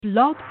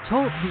Blog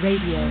Talk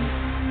Radio.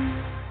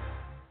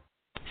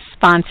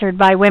 Sponsored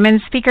by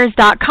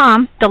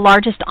WomenSpeakers.com, the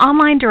largest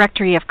online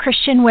directory of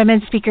Christian women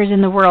speakers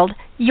in the world.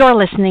 You're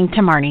listening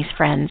to Marnie's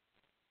Friends.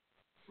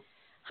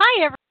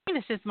 Hi, everyone.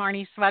 This is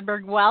Marnie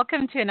Swedberg.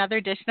 Welcome to another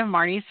edition of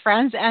Marnie's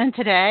Friends. And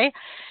today,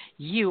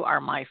 you are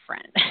my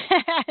friend.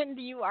 And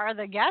you are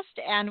the guest.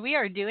 And we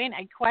are doing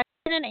a question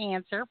and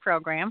answer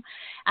program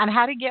on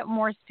how to get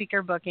more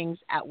speaker bookings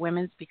at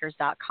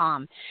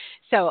WomenSpeakers.com.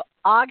 So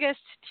August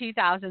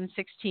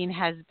 2016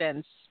 has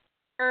been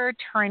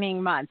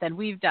training month, and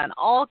we've done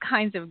all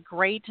kinds of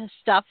great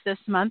stuff this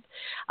month,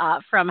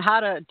 from how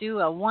to do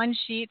a one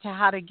sheet to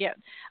how to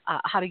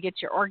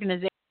get your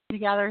organization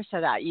together so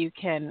that you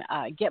can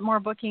get more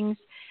bookings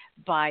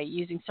by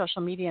using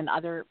social media and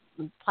other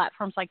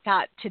platforms like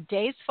that.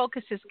 Today's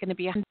focus is going to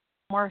be on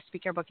more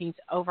speaker bookings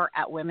over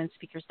at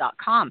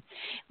WomenSpeakers.com.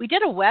 We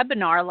did a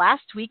webinar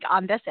last week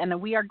on this, and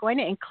we are going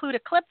to include a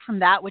clip from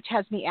that, which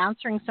has me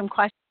answering some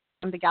questions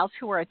from the gals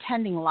who are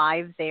attending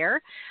live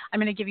there. I'm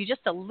going to give you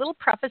just a little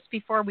preface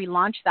before we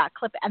launch that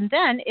clip. And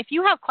then if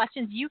you have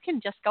questions, you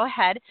can just go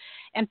ahead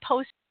and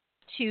post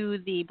to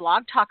the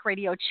Blog Talk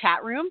Radio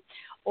chat room,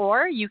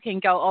 or you can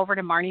go over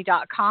to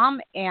Marnie.com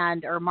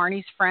or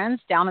Marnie's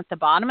Friends down at the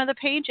bottom of the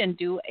page and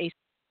do a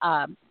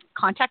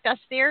contact us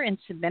there and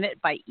submit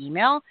it by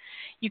email.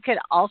 You could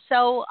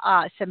also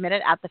submit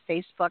it at the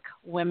Facebook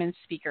Women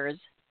Speakers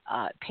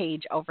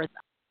page over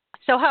there.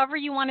 So however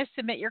you want to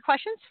submit your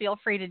questions, feel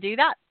free to do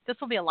that. This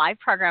will be a live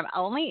program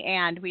only,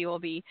 and we will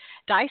be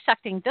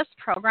dissecting this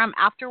program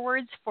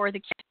afterwards for the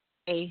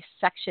Q&A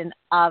section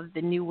of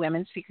the new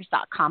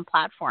WomenSpeakers.com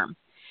platform.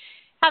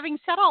 Having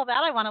said all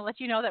that, I want to let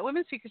you know that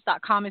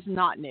WomenSpeakers.com is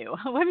not new.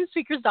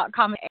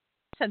 WomenSpeakers.com is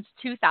since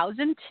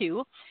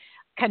 2002,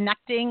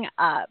 connecting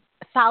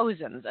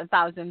thousands and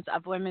thousands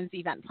of women's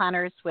event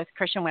planners with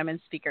Christian women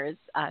speakers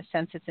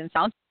since its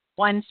inception.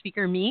 One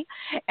speaker, me,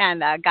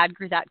 and God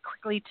grew that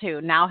quickly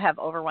to now have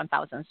over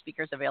 1,000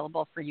 speakers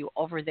available for you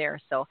over there.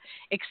 So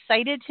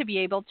excited to be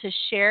able to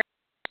share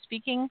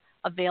speaking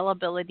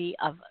availability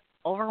of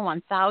over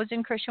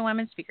 1,000 Christian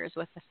women speakers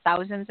with the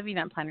thousands of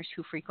event planners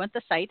who frequent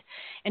the site.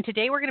 And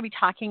today we're going to be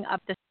talking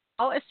about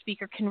how a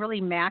speaker can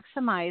really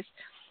maximize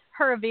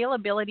her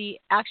availability,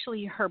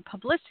 actually her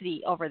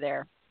publicity over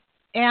there.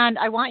 And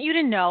I want you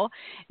to know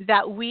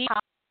that we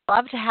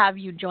love to have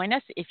you join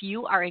us if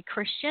you are a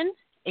Christian,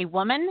 a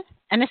woman,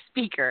 and a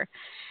speaker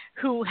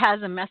who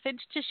has a message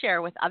to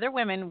share with other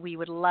women. We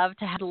would love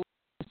to have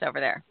links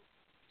over there.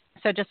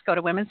 So just go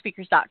to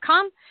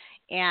WomenSpeakers.com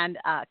and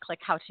click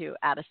how to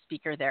add a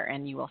speaker there,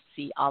 and you will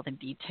see all the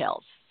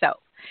details. So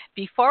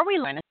before we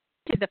learn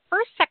to the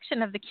first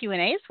section of the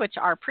Q&As, which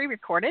are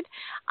pre-recorded,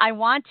 I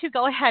want to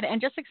go ahead and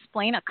just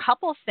explain a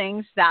couple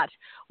things that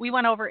we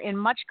went over in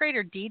much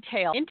greater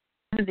detail in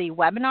the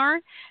webinar,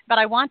 but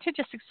I want to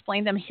just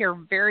explain them here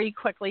very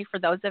quickly for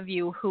those of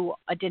you who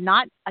did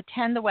not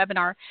attend the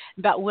webinar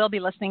but will be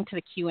listening to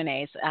the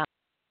Q&As.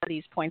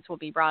 These points will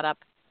be brought up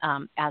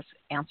as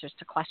answers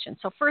to questions.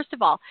 So first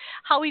of all,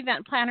 how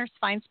event planners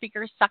find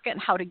speakers. Second,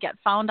 how to get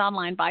found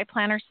online by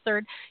planners.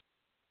 Third,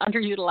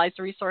 underutilized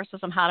resources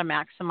and how to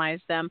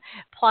maximize them,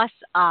 plus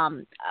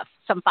some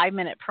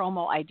 5-minute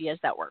promo ideas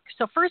that work.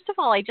 So first of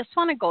all, I just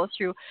want to go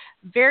through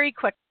very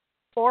quick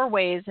 4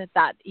 ways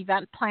that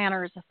event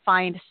planners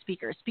find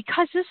speakers,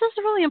 because this is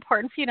really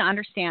important for you to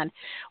understand.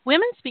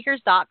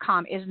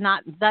 WomenSpeakers.com is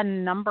not the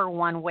number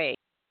one way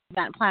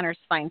event planners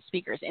find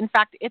speakers. In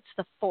fact, it's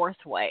the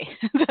 4th way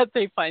that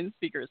they find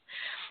speakers.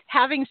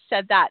 Having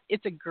said that,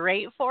 it's a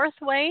great 4th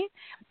way,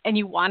 and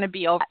you want to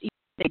be over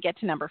to get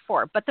to number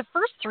 4. But the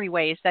first 3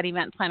 ways that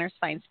event planners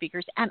find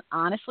speakers, and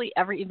honestly,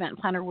 every event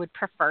planner would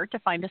prefer to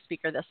find a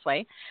speaker this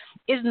way,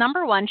 is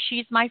number 1,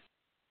 she's my friend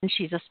and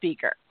she's a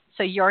speaker.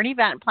 So you're an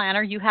event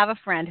planner, you have a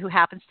friend who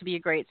happens to be a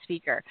great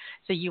speaker,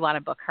 so you want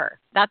to book her.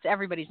 That's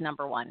everybody's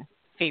number 1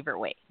 favorite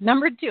way.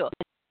 Number 2,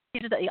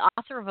 she's the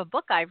author of a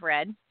book I've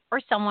read or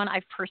someone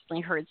I've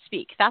personally heard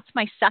speak. That's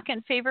my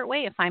second favorite way.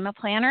 If I'm a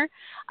planner,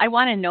 I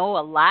want to know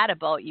a lot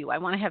about you. I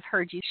want to have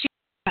heard you speak.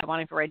 I want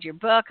to have read your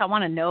book. I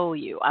want to know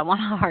you. I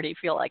want to already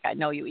feel like I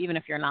know you, even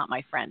if you're not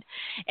my friend.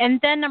 And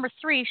then number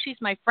 3, she's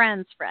my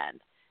friend's friend.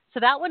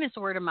 So that one is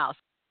word of mouth.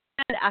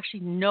 Actually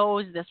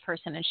knows this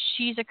person, and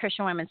she's a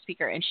Christian women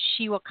speaker, and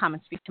she will come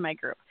and speak to my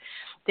group.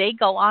 They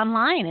go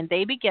online and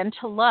they begin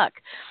to look.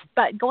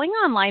 But going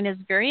online is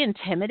very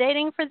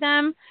intimidating for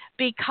them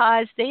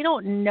because they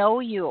don't know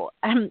you,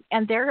 and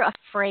they're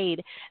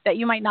afraid that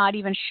you might not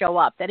even show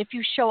up, that if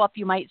you show up,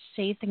 you might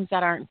say things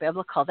that aren't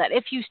biblical, that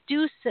if you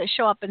do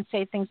show up and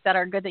say things that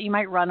are good, that you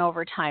might run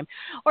over time,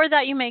 or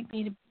that you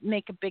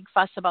make a big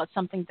fuss about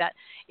something that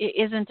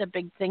isn't a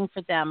big thing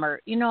for them,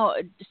 or,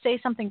 say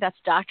something that's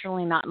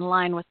doctrinally not in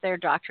line with their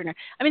doctrine.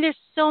 I mean, there's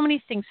so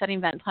many things that an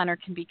event planner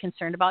can be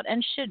concerned about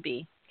and should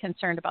be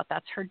concerned about.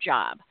 That's her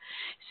job.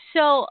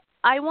 So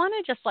I want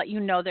to just let you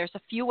know there's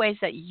a few ways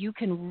that you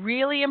can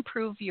really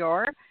improve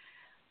your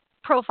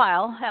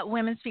profile at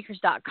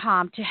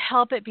womenspeakers.com to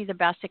help it be the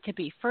best it could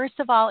be. First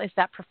of all is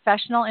that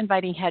professional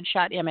inviting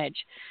headshot image.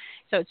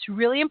 So it's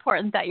really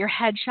important that your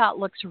headshot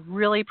looks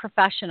really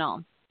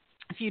professional.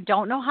 If you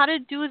don't know how to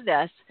do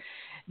this,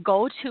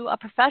 go to a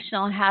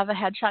professional and have a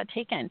headshot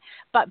taken.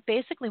 But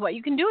basically what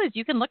you can do is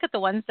you can look at the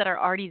ones that are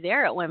already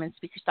there at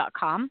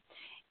womenspeakers.com,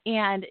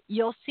 and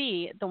you'll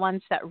see the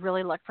ones that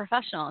really look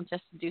professional.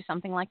 Just do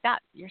something like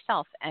that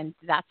yourself, and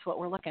that's what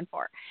we're looking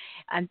for.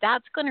 And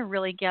that's going to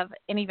really give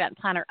an event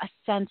planner a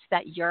sense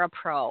that you're a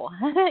pro.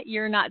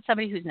 You're not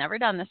somebody who's never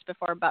done this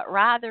before, but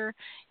rather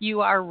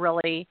you are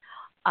really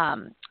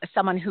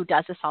someone who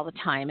does this all the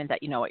time and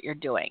that you know what you're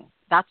doing.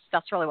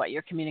 That's really what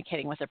you're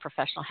communicating with a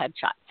professional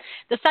headshot.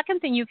 The second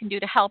thing you can do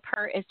to help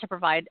her is to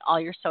provide all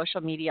your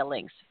social media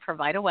links.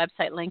 Provide a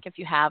website link if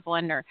you have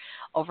one, or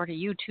over to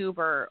YouTube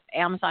or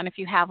Amazon if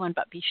you have one,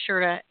 but be sure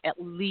to at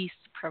least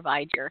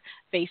provide your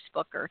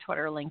Facebook or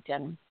Twitter,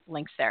 LinkedIn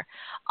links there.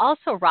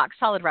 Also, rock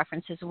solid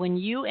references. When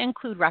you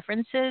include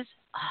references,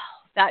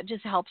 that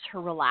just helps her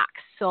relax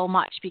so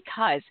much,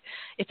 because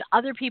it's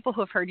other people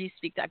who have heard you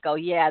speak that go,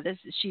 yeah,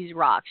 she's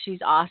rock, she's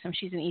awesome,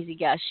 she's an easy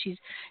guest,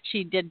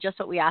 she did just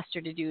what we asked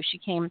her to do, she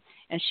came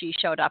and she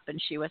showed up and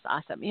she was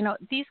awesome. You know,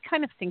 these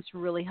kind of things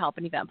really help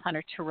an event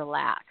planner to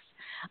relax.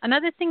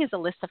 Another thing is a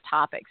list of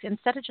topics.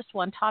 Instead of just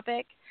one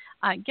topic,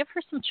 give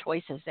her some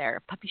choices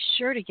there, but be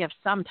sure to give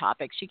some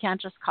topics. She can't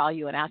just call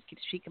you and ask you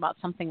to speak about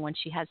something when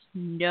she has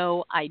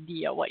no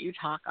idea what you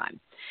talk on.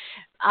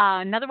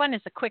 Another one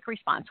is a quick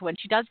response. When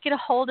she does get a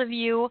hold of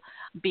you,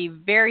 be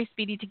very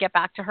speedy to get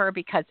back to her,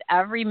 because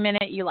every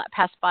minute you let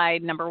pass by,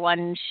 number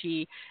one,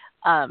 she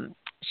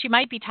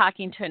might be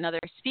talking to another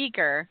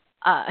speaker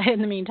in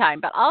the meantime,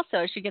 but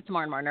also she gets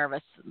more and more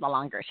nervous the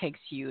longer it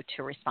takes you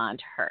to respond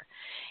to her.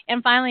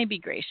 And finally, be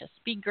gracious.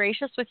 Be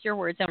gracious with your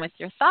words and with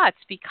your thoughts,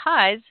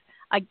 because,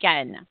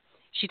 again,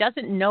 she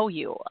doesn't know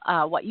you.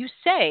 What you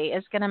say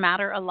is going to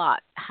matter a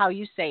lot. How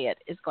you say it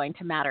is going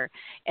to matter.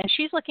 And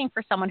she's looking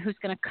for someone who's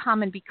going to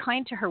come and be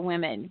kind to her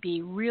women,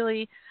 be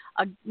really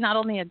not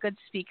only a good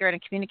speaker and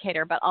a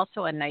communicator, but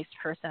also a nice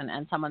person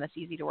and someone that's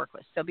easy to work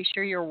with. So be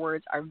sure your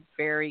words are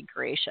very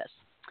gracious.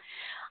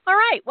 All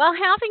right. Well,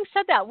 having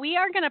said that, we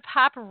are going to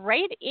pop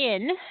right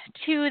in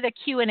to the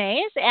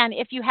Q&As. And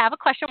if you have a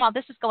question while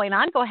this is going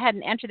on, go ahead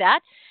and enter that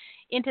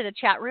into the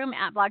chat room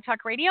at Blog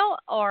Talk Radio,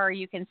 or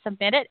you can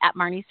submit it at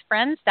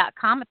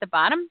marniesfriends.com at the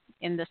bottom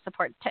in the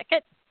support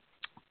ticket,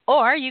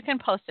 or you can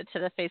post it to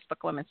the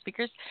Facebook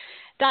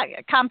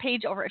womenspeakers.com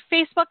page over at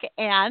Facebook,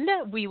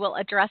 and we will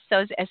address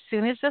those as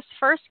soon as this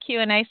first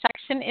Q&A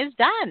section is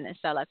done.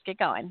 So let's get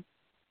going.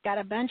 Got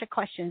a bunch of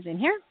questions in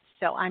here.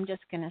 So I'm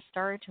just going to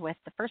start with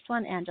the first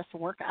one and just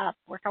work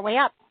our way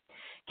up.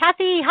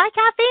 Kathy, hi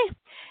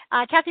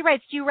Kathy. Kathy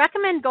writes, do you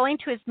recommend going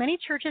to as many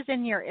churches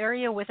in your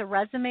area with a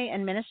resume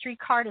and ministry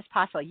card as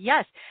possible?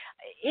 Yes.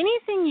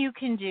 Anything you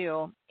can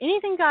do,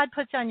 anything God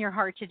puts on your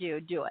heart to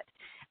do, do it.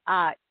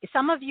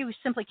 Some of you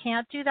simply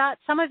can't do that.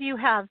 Some of you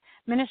have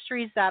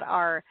ministries that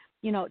are,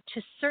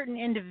 to certain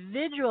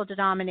individual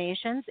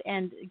denominations,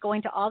 and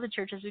going to all the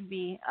churches would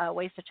be a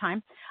waste of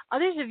time.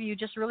 Others of you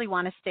just really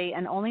want to stay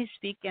and only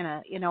speak in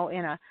a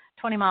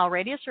 20-mile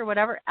radius or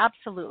whatever.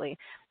 Absolutely.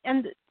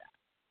 And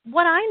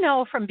what I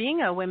know from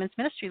being a women's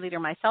ministry leader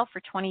myself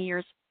for 20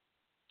 years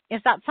is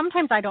that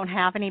sometimes I don't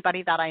have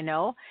anybody that I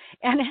know.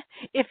 And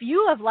if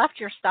you have left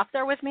your stuff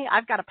there with me,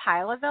 I've got a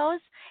pile of those,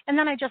 and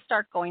then I just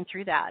start going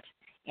through that.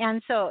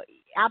 And so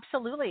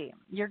absolutely,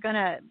 you're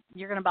gonna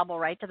bubble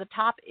right to the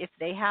top if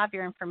they have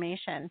your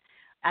information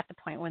at the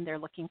point when they're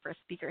looking for a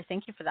speaker.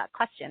 Thank you for that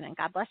question, and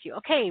God bless you.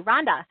 Okay,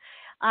 Rhonda,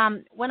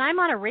 when I'm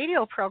on a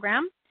radio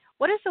program,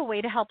 what is a way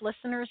to help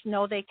listeners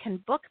know they can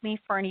book me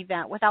for an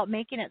event without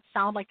making it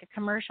sound like a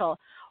commercial,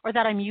 or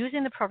that I'm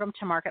using the program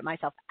to market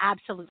myself?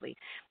 Absolutely.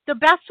 The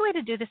best way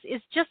to do this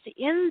is just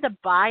in the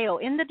bio,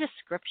 in the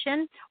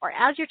description, or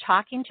as you're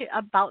talking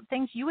about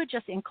things, you would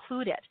just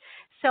include it.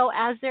 So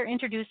as they're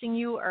introducing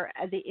you, or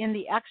in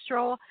the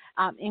extra,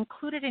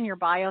 include it in your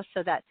bio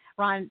so that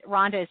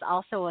Rhonda is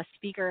also a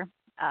speaker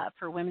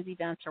for women's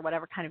events or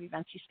whatever kind of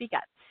events you speak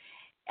at.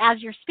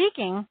 As you're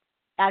speaking,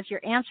 as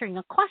you're answering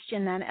a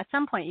question, then at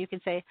some point you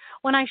can say,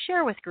 when I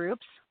share with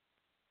groups,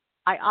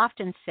 I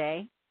often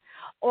say,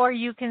 or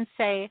you can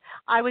say,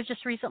 I was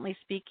just recently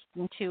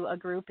speaking to a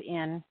group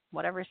in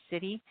whatever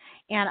city,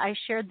 and I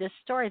shared this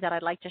story that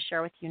I'd like to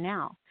share with you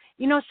now.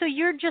 So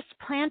you're just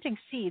planting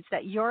seeds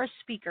that you're a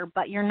speaker,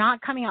 but you're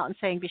not coming out and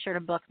saying, be sure to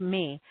book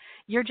me.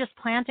 You're just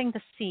planting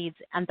the seeds,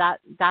 and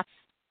that's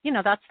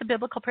the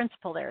biblical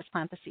principle there, is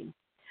plant the seed.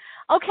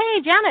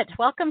 Okay, Janet,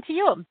 welcome to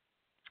you.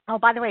 Oh,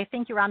 by the way,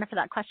 thank you, Rhonda, for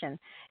that question.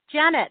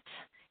 Janet,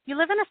 you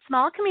live in a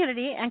small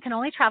community and can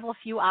only travel a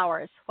few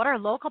hours. What are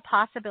local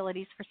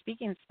possibilities for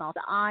speaking small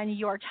on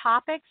your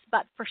topics?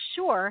 But for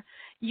sure,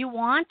 you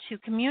want to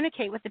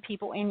communicate with the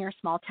people in your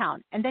small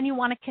town. And then you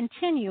want to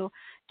continue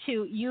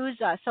to use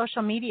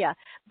social media.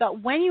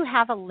 But when you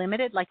have a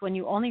limited, like when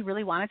you only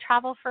really want to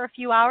travel for a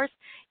few hours,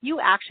 you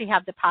actually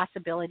have the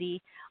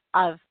possibility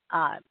of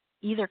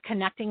either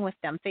connecting with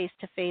them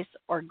face-to-face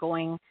or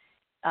going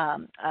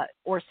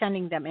or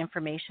sending them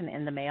information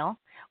in the mail,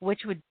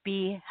 which would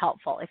be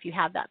helpful if you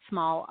have that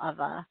small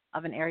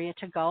of an area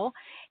to go.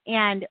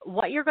 And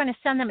what you're going to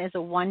send them is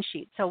a one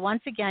sheet. So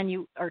once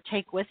again,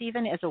 take with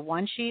even is a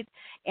one sheet,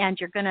 and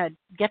you're going to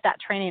get that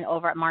training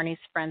over at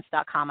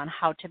marniesfriends.com on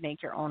how to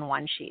make your own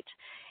one sheet.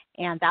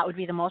 And that would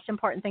be the most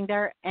important thing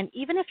there. And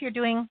even if you're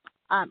doing,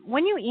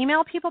 when you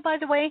email people, by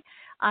the way,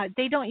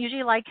 they don't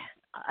usually like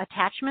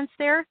attachments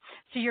there.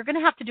 So you're going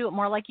to have to do it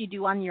more like you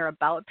do on your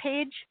About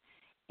page,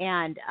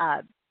 and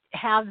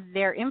have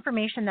their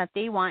information that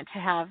they want to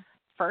have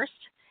first,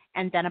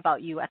 and then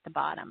about you at the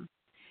bottom.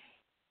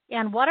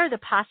 And what are the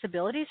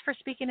possibilities for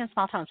speaking in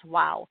small towns?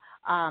 Wow.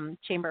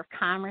 Chamber of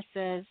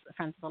Commerce's,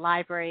 Friends of the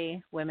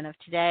Library, Women of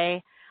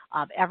Today,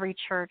 every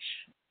church,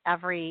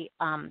 every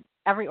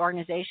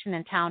organization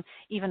in town,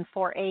 even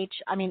 4-H.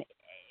 I mean,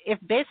 if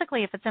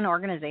it's an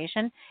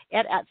organization,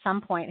 it at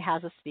some point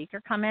has a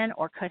speaker come in,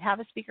 or could have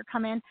a speaker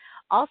come in.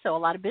 Also, a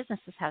lot of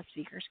businesses have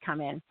speakers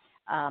come in.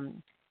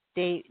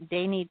 They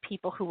need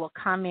people who will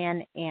come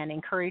in and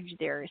encourage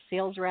their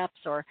sales reps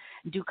or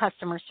do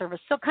customer service.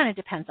 So it kind of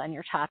depends on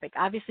your topic.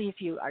 Obviously,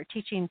 if you are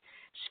teaching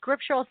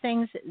scriptural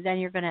things, then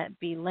you're going to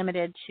be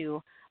limited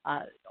to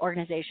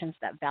organizations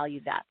that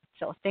value that.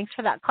 So thanks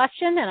for that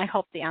question, and I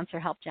hope the answer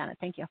helped, Janet.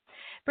 Thank you.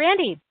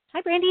 Brandy.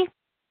 Hi, Brandy.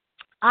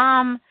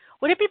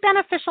 Would it be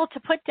beneficial to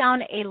put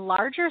down a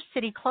larger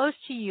city close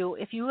to you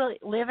if you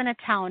live in a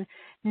town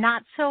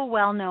not so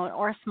well known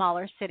or a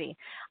smaller city?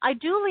 I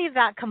do leave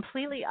that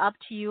completely up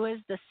to you as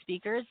the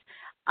speakers.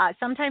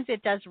 Sometimes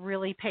it does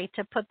really pay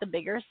to put the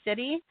bigger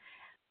city.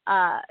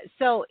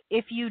 So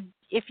if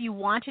you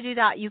want to do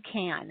that, you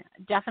can,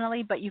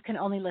 definitely, but you can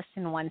only list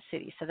in one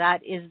city. So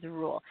that is the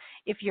rule.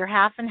 If you're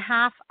half and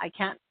half, I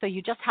can't. So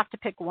you just have to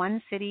pick one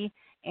city.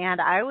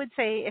 And I would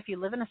say if you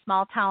live in a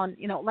small town,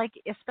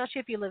 especially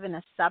if you live in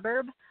a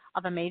suburb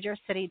of a major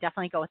city,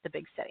 definitely go with the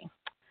big city.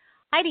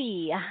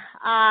 Heidi,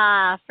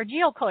 for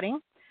geocoding,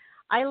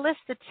 I list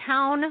the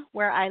town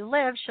where I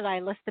live. Should I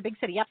list the big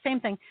city? Yep, same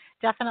thing.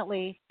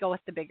 Definitely go with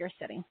the bigger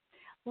city.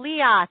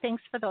 Leah,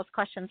 thanks for those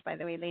questions, by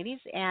the way, ladies.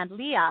 And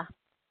Leah,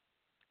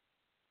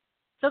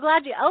 so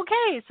glad you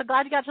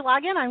got to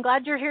log in. I'm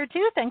glad you're here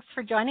too. Thanks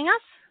for joining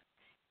us.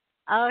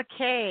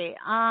 Okay,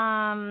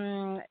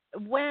 I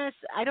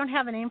don't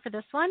have a name for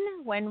this one.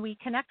 When we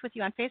connect with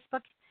you on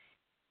Facebook,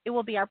 it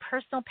will be our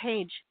personal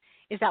page.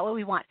 Is that what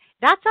we want?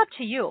 That's up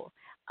to you.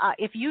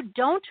 If you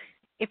don't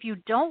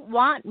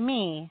want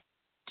me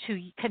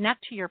to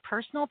connect to your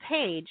personal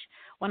page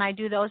when I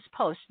do those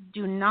posts,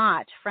 do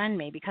not friend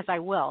me, because I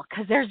will,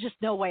 because there's just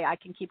no way I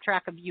can keep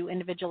track of you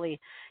individually,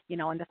 in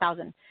the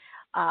 1,000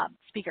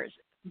 speakers.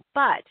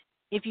 But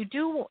if you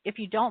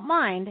don't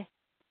mind,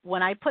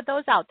 when I put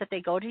those out, that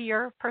they go to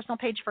your personal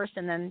page first,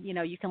 and then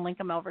you can link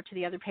them over to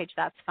the other page,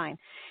 that's fine.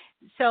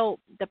 So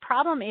the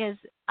problem is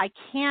I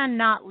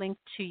cannot link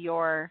to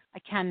your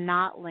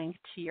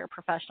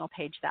professional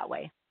page that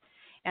way.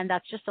 And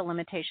that's just a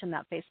limitation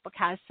that Facebook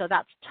has. So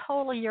that's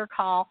totally your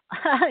call.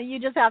 You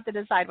just have to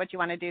decide what you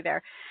want to do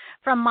there.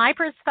 From my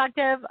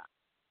perspective,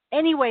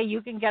 any way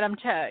you can get them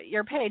to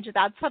your page,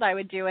 that's what I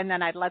would do, and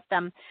then I'd let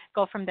them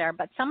go from there.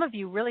 But some of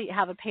you really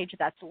have a page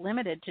that's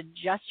limited to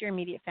just your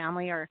immediate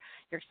family or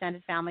your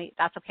extended family.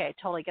 That's okay. I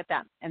totally get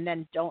that. And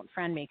then don't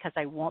friend me, because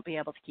I won't be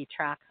able to keep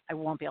track. I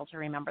won't be able to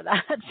remember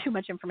that. That's too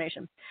much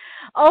information.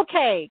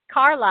 Okay,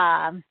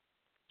 Carla,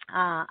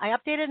 I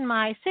updated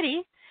my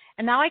city,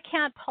 and now I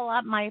can't pull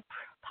up my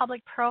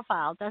public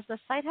profile. Does the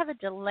site have a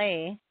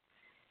delay?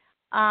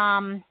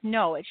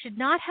 No, it should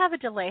not have a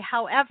delay.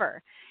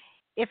 However,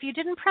 if you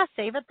didn't press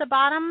save at the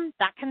bottom,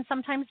 that can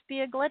sometimes be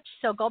a glitch.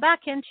 So go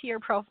back into your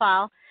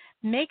profile.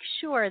 Make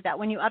sure that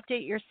when you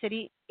update your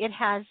city, it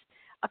has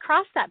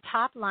across that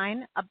top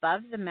line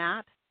above the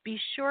map, be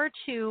sure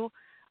to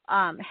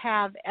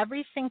have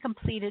everything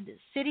completed,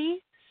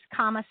 city,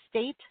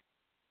 state,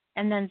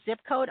 and then zip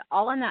code,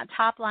 all on that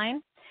top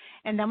line.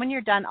 And then when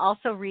you're done,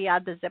 also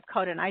re-add the zip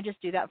code. And I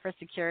just do that for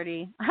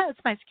security. It's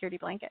my security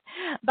blanket.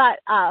 But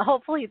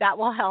hopefully that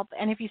will help.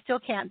 And if you still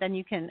can't, then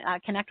you can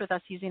connect with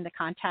us using the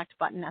contact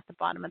button at the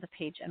bottom of the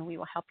page, and we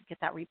will help you get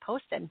that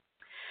reposted.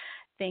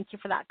 Thank you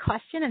for that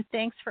question, and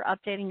thanks for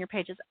updating your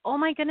pages. Oh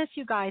my goodness,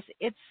 you guys,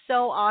 it's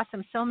so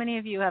awesome. So many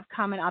of you have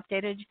come and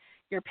updated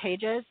your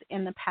pages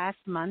in the past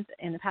month,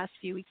 in the past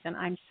few weeks, and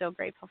I'm so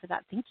grateful for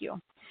that. Thank you.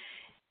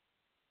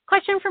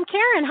 Question from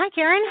Karen. Hi,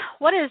 Karen.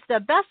 What is the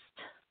best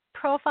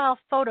profile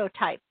photo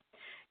type?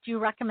 Do you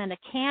recommend a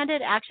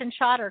candid action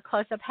shot or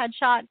close-up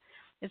headshot?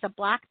 Is a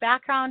black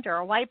background or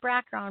a white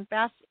background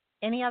best?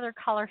 Any other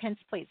color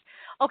hints, please?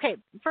 Okay,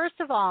 first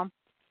of all,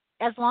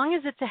 as long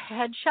as it's a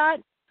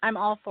headshot, I'm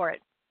all for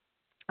it.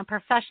 A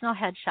professional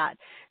headshot.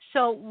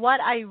 So what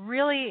I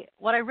really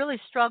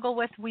struggle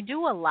with, we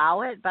do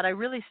allow it, but I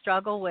really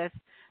struggle with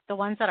the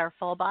ones that are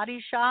full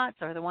body shots,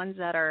 or the ones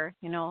that are,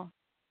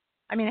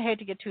 I hate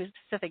to get too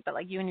specific, but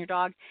like you and your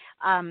dog,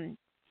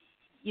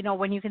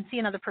 when you can see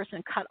another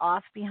person cut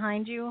off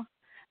behind you,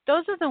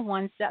 those are the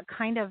ones that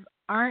kind of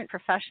aren't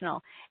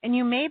professional. And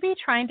you may be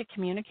trying to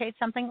communicate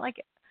something like,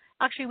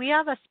 Actually, we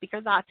have a speaker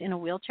that's in a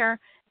wheelchair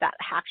that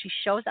actually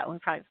shows that one,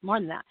 probably more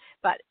than that,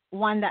 but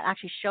one that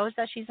actually shows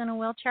that she's in a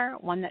wheelchair,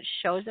 one that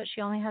shows that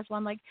she only has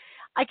one leg.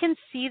 I can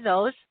see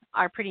those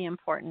are pretty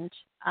important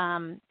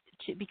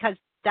because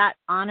that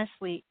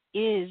honestly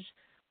is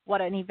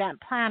what an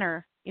event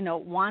planner,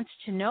 wants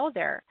to know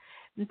there.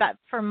 But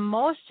for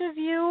most of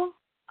you,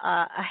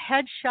 a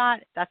headshot,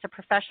 that's a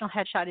professional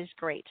headshot, is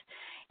great.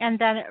 And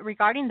then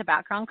regarding the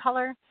background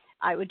color,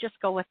 I would just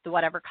go with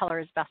whatever color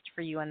is best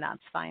for you, and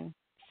that's fine.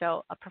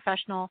 So a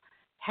professional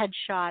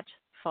headshot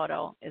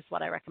photo is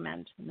what I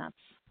recommend, and that's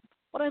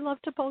what I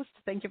love to post.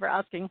 Thank you for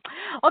asking.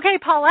 Okay,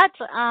 Paulette,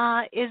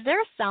 is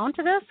there sound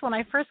to this? When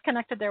I first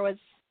connected, there was,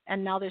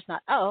 and now there's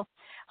not. Oh,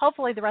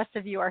 hopefully the rest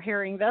of you are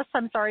hearing this.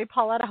 I'm sorry,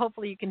 Paulette.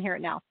 Hopefully you can hear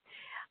it now.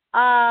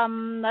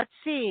 Let's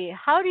see.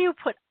 How do you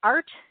put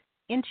art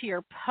into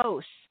your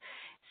posts?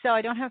 So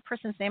I don't have a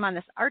person's name on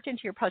this. Art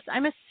into your posts.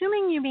 I'm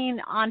assuming you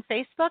mean on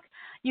Facebook.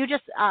 You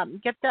just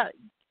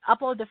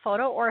upload the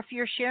photo, or if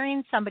you're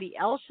sharing somebody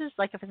else's,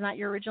 like if it's not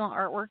your original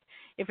artwork,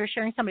 if you're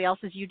sharing somebody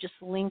else's, you just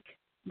link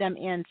them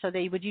in. So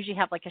they would usually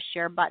have like a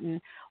share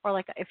button, or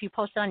like if you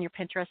post it on your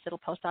Pinterest, it'll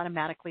post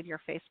automatically to your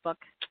Facebook.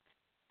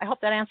 I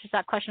hope that answers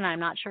that question. I'm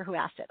not sure who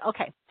asked it.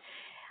 Okay.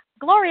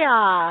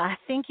 Gloria,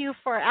 thank you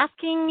for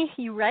asking.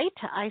 You right.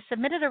 I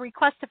submitted a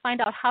request to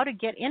find out how to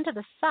get into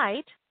the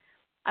site.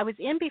 I was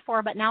in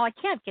before, but now I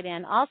can't get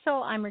in.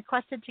 Also, I'm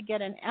requested to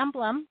get an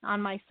emblem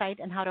on my site,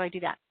 and how do I do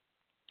that?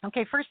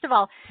 Okay, first of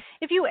all,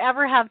 if you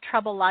ever have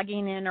trouble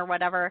logging in or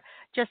whatever,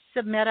 just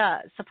submit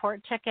a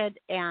support ticket,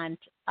 and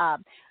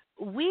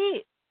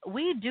we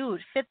do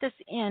fit this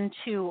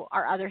into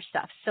our other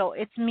stuff. So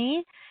it's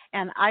me,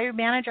 and I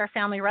manage our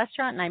family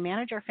restaurant, and I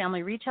manage our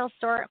family retail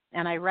store,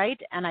 and I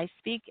write, and I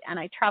speak, and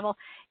I travel,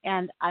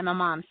 and I'm a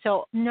mom.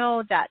 So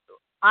know that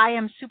I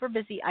am super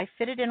busy. I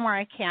fit it in where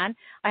I can.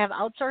 I have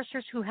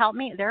outsourcers who help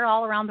me. They're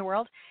all around the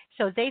world,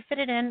 so they fit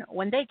it in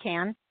when they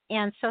can.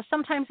 And so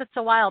sometimes it's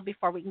a while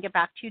before we can get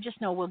back to you. Just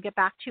know we'll get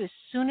back to you as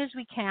soon as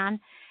we can.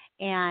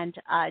 And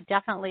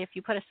definitely, if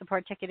you put a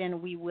support ticket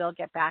in, we will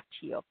get back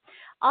to you.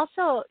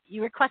 Also,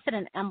 you requested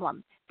an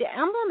emblem. The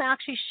emblem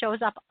actually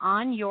shows up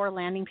on your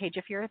landing page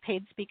if you're a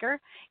paid speaker.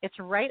 It's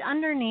right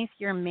underneath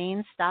your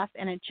main stuff,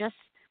 and it just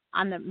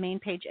on the main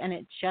page, and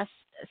it just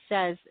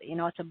says,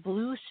 it's a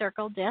blue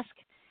circle disc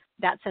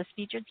that says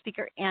featured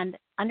speaker, and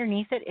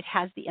underneath it, it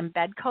has the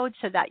embed code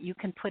so that you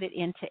can put it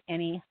into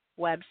any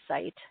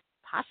website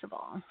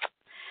possible.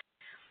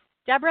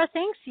 Deborah,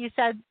 thanks. You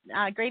said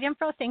great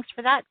info. Thanks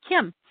for that.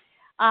 Kim,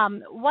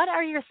 what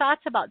are your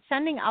thoughts about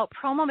sending out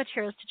promo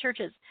materials to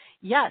churches?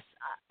 Yes,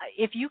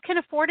 if you can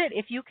afford it,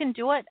 if you can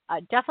do it,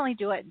 definitely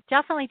do it.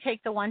 Definitely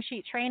take the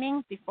one-sheet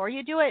training before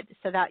you do it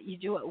so that you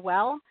do it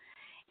well.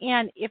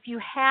 And if you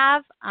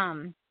have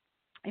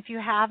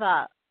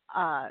a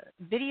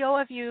video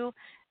of you,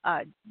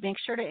 make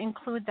sure to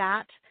include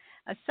that.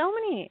 So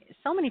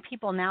many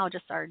people now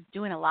just are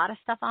doing a lot of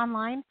stuff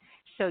online.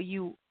 So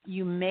you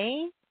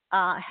may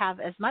have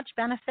as much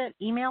benefit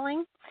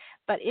emailing,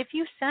 but if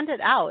you send it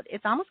out,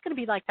 it's almost going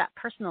to be like that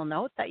personal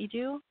note that you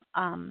do.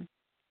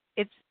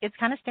 It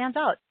kind of stands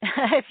out.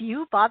 If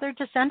you bothered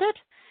to send it,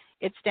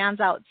 it stands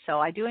out. So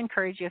I do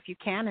encourage you, if you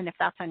can, and if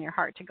that's on your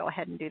heart, to go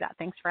ahead and do that.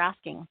 Thanks for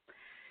asking.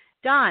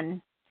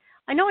 Don,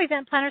 I know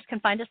event planners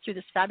can find us through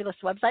this fabulous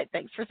website.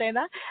 Thanks for saying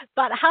that.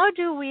 But how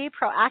do we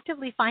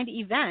proactively find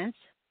events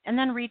and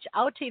then reach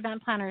out to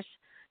event planners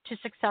to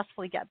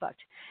successfully get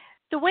booked?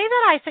 The way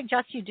that I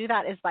suggest you do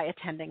that is by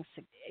attending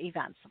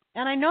events.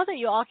 And I know that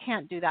you all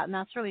can't do that, and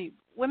that's really,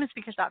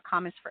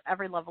 womenspeakers.com is for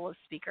every level of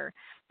speaker,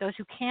 those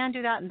who can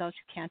do that and those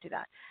who can't do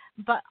that.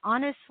 But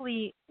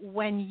honestly,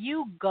 when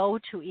you go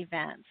to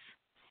events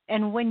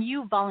and when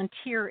you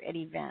volunteer at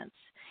events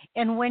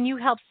and when you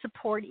help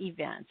support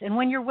events and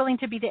when you're willing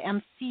to be the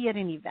MC at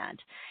an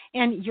event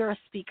and you're a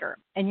speaker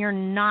and you're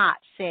not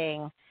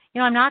saying,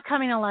 I'm not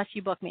coming unless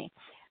you book me,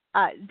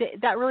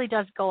 that really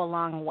does go a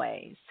long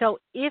way. So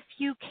if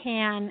you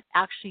can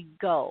actually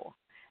go,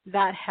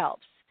 that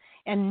helps.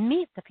 And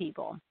meet the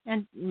people,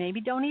 and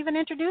maybe don't even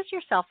introduce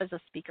yourself as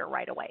a speaker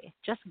right away.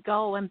 Just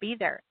go and be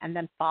there, and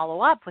then follow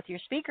up with your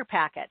speaker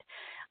packet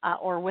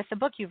or with the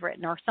book you've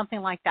written or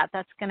something like that.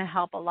 That's going to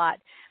help a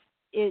lot.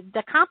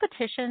 The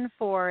competition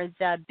for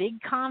the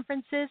big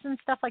conferences and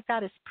stuff like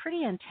that is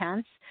pretty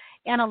intense,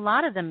 and a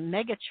lot of the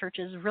mega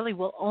churches really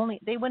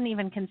they wouldn't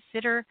even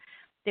consider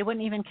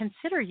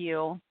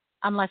you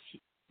unless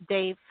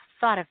they've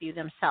thought of you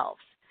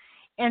themselves.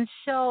 And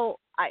so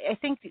I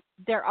think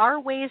there are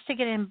ways to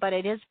get in, but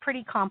it is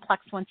pretty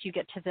complex once you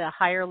get to the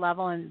higher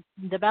level. And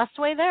the best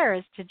way there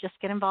is to just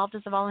get involved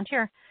as a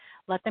volunteer.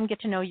 Let them get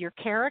to know your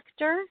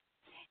character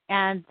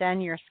and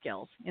then your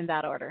skills in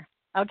that order.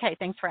 Okay,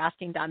 thanks for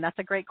asking, Don. That's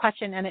a great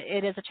question, and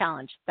it is a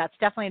challenge. That's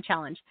definitely a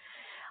challenge.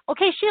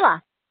 Okay,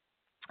 Sheila,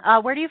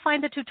 where do you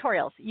find the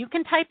tutorials? You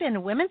can type in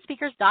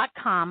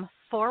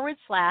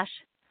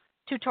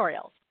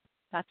womenspeakers.com/tutorials.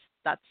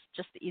 That's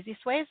just the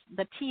easiest ways.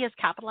 The T is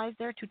capitalized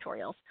there,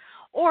 tutorials.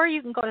 Or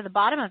you can go to the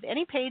bottom of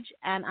any page,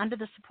 and under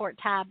the support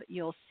tab,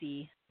 you'll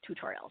see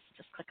tutorials.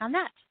 Just click on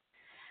that.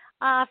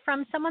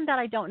 From someone that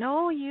I don't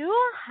know you,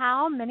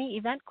 how many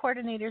event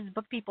coordinators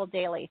book people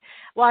daily?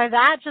 Well,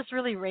 that just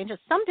really ranges.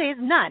 Some days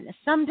none,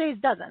 some days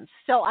doesn't.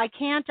 So I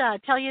can't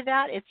tell you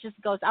that. It just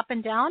goes up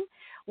and down.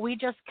 We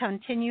just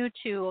continue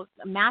to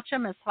match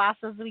them as fast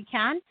as we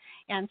can.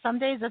 And some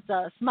days it's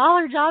a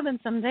smaller job and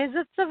some days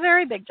it's a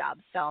very big job.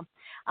 So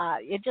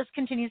it just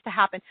continues to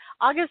happen.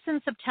 August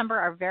and September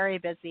are very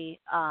busy.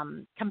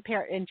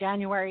 In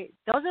January,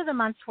 those are the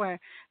months where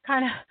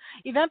kind of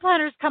event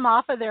planners come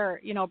off of their,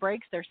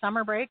 breaks, their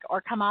summer break,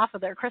 or come off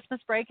of their Christmas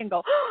break and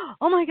go,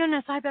 oh my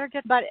goodness, I better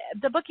get. But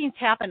the bookings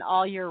happen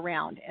all year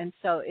round, and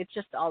so it's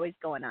just always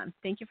going on.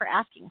 Thank you for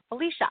asking,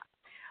 Felicia.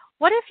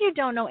 What if you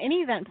don't know any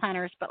event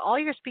planners, but all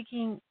your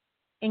speaking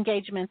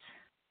engagements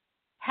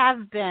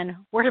have been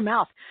word of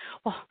mouth?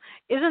 Well,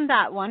 isn't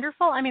that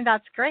wonderful? I mean,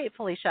 that's great,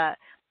 Felicia.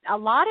 A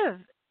lot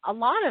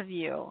of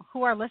you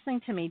who are listening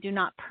to me do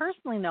not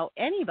personally know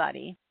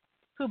anybody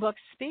who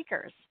books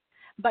speakers,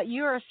 but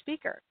you are a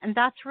speaker, and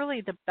that's really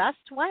the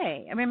best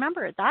way. And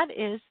remember, that's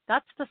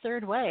the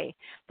third way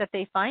that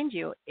they find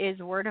you is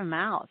word of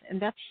mouth,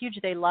 and that's huge.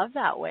 They love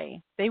that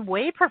way. They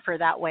way prefer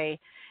that way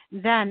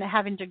than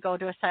having to go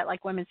to a site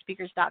like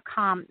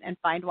womenspeakers.com and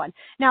find one.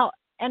 Now,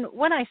 and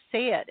when I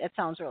say it, it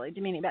sounds really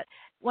demeaning, but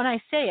when I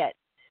say it,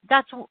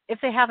 that's if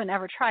they haven't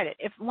ever tried it.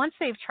 If once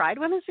they've tried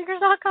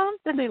womenspeakers.com,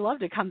 then they love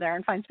to come there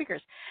and find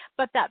speakers.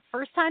 But that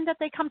first time that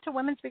they come to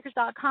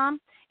womenspeakers.com,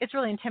 it's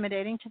really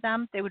intimidating to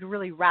them. They would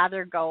really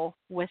rather go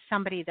with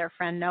somebody their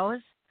friend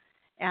knows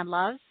and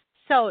loves.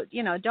 So,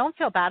 don't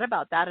feel bad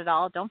about that at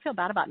all. Don't feel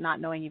bad about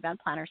not knowing event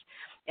planners.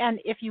 And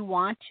if you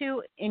want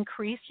to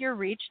increase your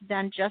reach,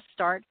 then just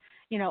start,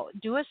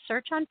 do a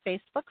search on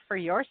Facebook for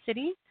your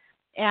city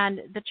and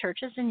the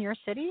churches in your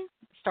city.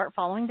 Start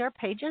following their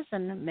pages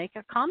and make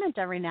a comment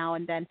every now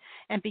and then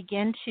and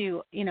begin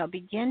to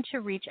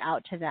reach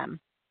out to them.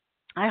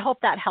 I hope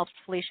that helps,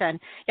 Felicia. And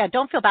yeah,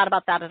 don't feel bad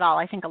about that at all.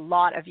 I think a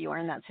lot of you are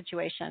in that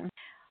situation.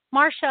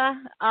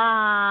 Marcia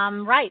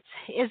writes,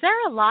 is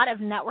there a lot of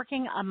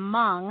networking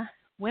among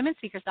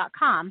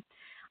womenspeakers.com?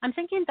 I'm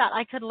thinking that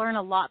I could learn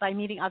a lot by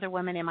meeting other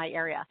women in my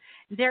area.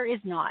 There is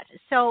not.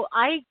 So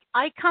I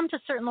come to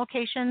certain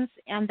locations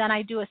and then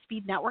I do a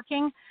speed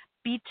networking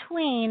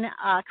between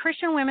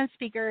Christian women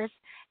speakers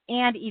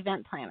and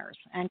event planners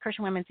and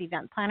Christian women's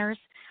event planners.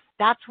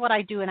 That's what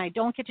I do, and I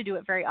don't get to do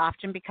it very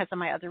often because of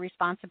my other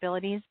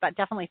responsibilities, but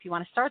definitely if you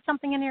want to start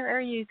something in your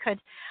area, you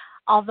could.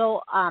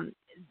 Although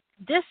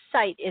this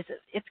site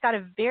it's got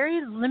a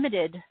very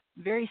limited,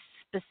 very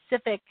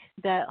specific,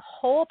 the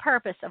whole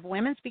purpose of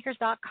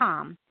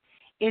womenspeakers.com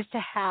is to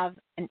have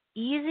an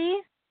easy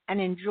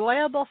and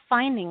enjoyable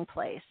finding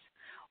place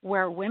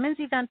where women's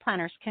event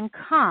planners can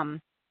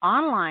come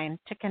online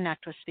to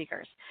connect with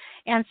speakers.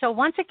 And so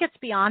once it gets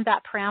beyond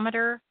that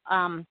parameter,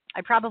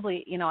 I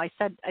probably, I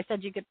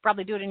said you could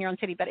probably do it in your own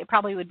city, but it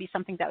probably would be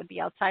something that would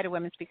be outside of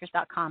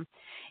womenspeakers.com.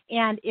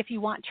 And if you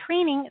want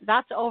training,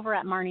 that's over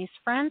at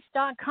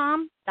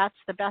marniesfriends.com. That's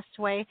the best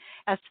way.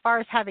 As far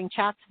as having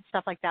chats and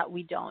stuff like that,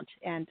 we don't.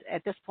 And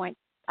at this point,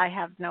 I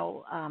have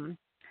no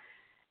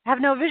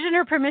vision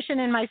or permission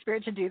in my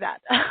spirit to do that.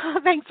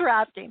 Thanks for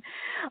asking.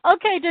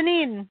 Okay,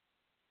 Deneen.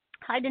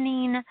 Hi,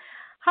 Deneen.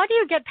 How do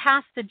you get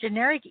past the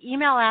generic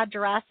email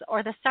address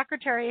or the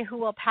secretary who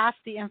will pass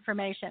the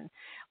information?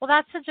 Well,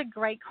 that's such a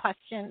great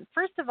question.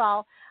 First of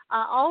all,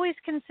 always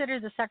consider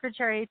the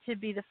secretary to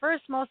be the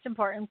first most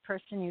important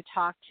person you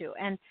talk to.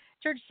 And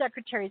church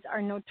secretaries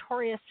are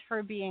notorious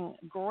for being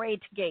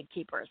great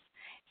gatekeepers.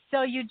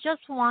 So you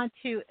just want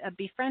to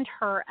befriend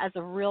her as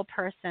a real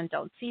person.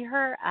 Don't see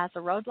her as a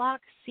roadblock.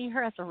 See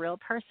her as a real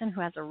person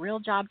who has a real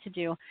job to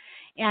do.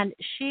 And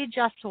she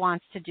just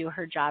wants to do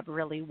her job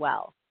really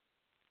well.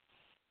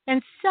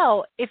 And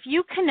so if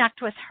you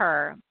connect with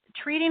her,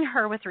 treating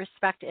her with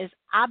respect is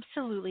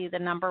absolutely the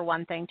number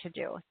one thing to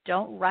do.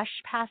 Don't rush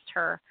past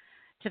her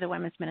to the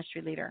women's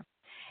ministry leader.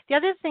 The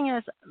other thing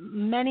is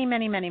many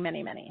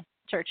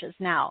churches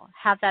now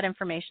have that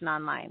information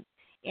online.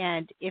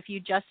 And if you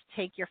just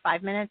take your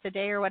 5 minutes a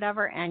day or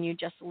whatever and you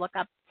just look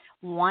up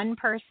one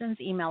person's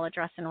email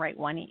address and write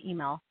one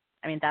email,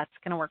 that's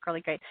going to work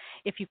really great.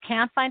 If you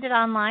can't find it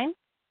online,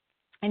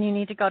 and you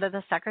need to go to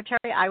the secretary,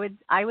 I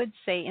would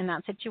say in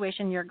that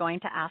situation you're going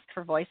to ask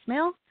for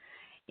voicemail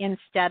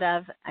instead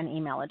of an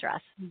email address.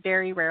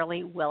 Very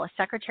rarely will a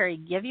secretary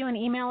give you an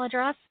email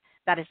address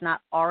that is not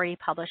already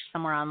published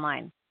somewhere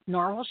online,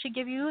 nor will she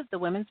give you the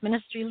women's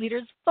ministry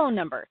leader's phone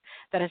number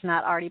that is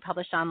not already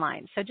published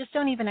online. So just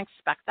don't even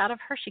expect that of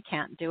her. She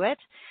can't do it.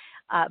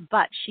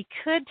 But she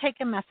could take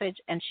a message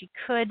and she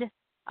could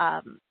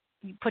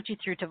put you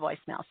through to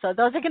voicemail. So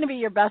those are going to be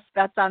your best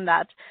bets on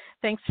that.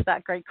 Thanks for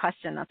that great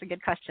question. That's a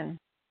good question.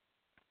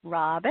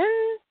 Robin?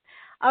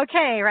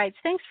 Okay, right.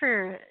 Thanks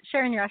for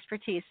sharing your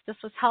expertise. This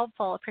was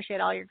helpful.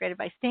 Appreciate all your great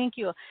advice. Thank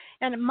you.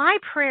 And my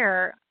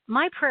prayer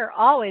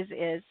always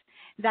is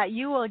that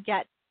you will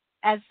get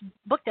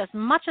booked as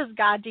much as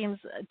God deems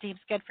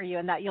good for you,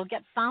 and that you'll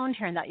get found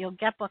here, and that you'll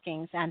get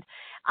bookings. And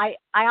I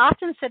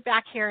often sit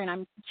back here and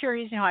I'm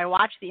curious, I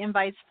watch the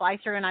invites fly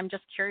through, and I'm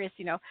just curious,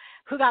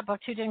 who got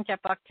booked, who didn't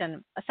get booked.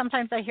 And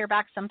sometimes I hear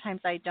back,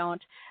 sometimes I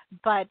don't.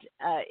 But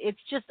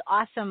it's just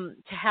awesome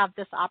to have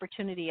this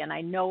opportunity. And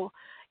I know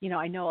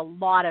a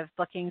lot of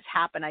bookings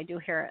happen. I do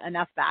hear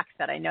enough back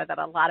that I know that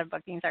a lot of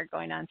bookings are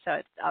going on. So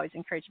it's always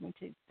encouraged me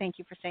to thank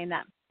you for saying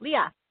that.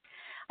 Leah,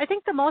 I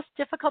think the most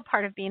difficult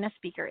part of being a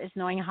speaker is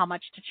knowing how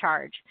much to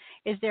charge.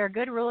 Is there a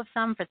good rule of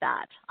thumb for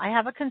that? I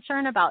have a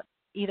concern about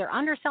either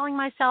underselling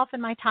myself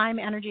and my time,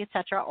 energy,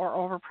 etc., or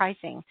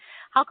overpricing.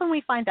 How can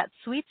we find that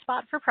sweet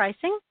spot for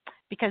pricing?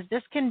 Because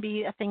this can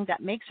be a thing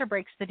that makes or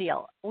breaks the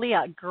deal.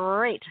 Leah,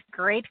 great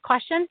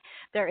question.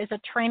 There is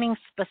a training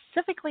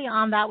specifically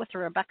on that with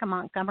Rebecca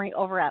Montgomery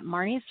over at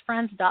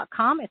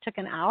marniesfriends.com. It took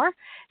an hour.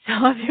 So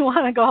if you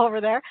want to go over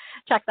there,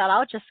 check that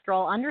out. Just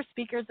scroll under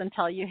speakers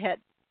until you hit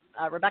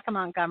Rebecca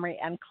Montgomery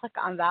and click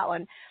on that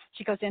one.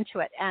 She goes into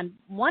it. And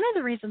one of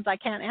the reasons I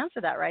can't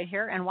answer that right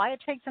here and why it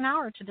takes an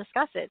hour to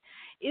discuss it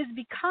is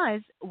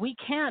because we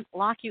can't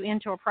lock you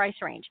into a price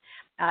range.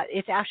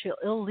 It's actually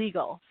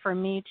illegal for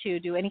me to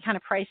do any kind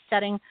of price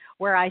setting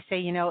where I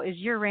say, is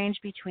your range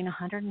between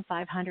 100 and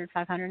 500,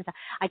 500?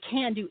 I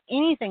can't do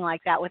anything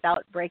like that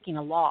without breaking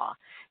a law.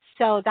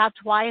 So that's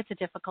why it's a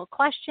difficult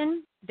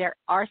question. There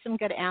are some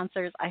good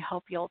answers. I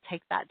hope you'll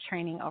take that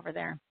training over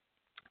there.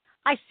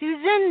 Hi,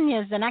 Susan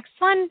is the next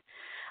one.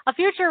 A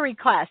future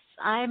request.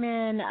 I'm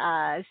in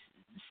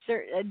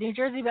New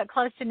Jersey, but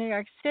close to New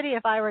York City.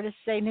 If I were to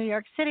say New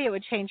York City, it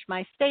would change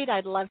my state.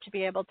 I'd love to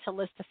be able to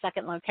list a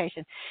second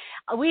location.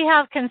 We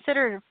have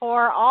considered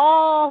for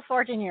all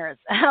 14 years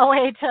a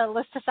way to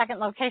list a second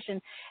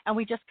location, and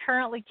we just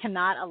currently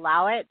cannot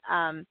allow it.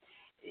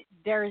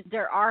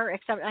 There are,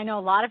 except I know a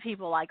lot of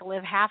people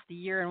live half the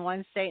year in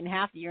one state and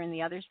half the year in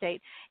the other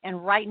state,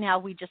 and right now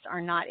we just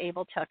are not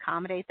able to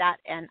accommodate that.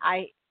 And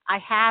I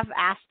have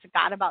asked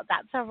God about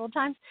that several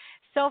times.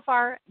 So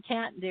far,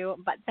 can't do,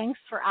 but thanks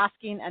for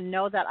asking, and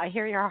know that I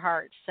hear your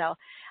heart. So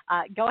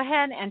go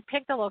ahead and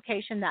pick the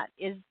location that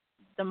is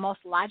the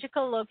most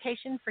logical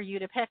location for you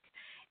to pick,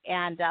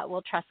 and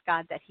we'll trust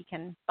God that he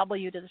can bubble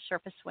you to the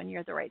surface when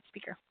you're the right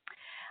speaker.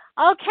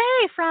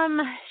 Okay, from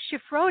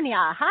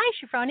Shifronia. Hi,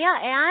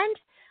 Shifronia. And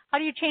how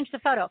do you change the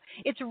photo?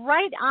 It's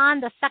right on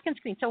the second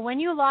screen. So when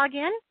you log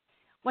in,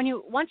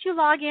 once you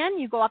log in,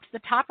 you go up to the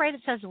top right.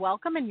 It says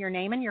welcome and your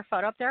name and your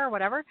photo up there or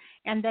whatever.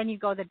 And then you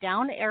go the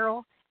down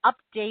arrow,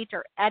 update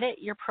or edit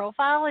your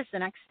profile is the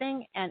next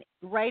thing. And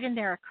right in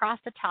there across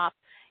the top,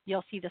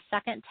 you'll see the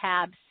second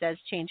tab says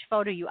change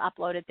photo. You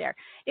upload it there.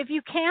 If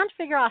you can't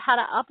figure out how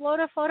to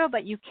upload a photo,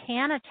 but you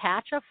can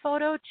attach a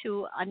photo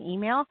to an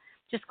email,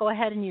 just go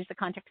ahead and use the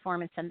contact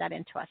form and send that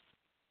in to us.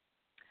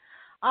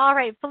 All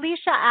right,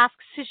 Felicia asks,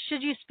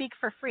 should you speak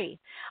for free?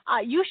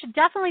 You should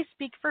definitely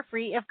speak for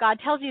free if God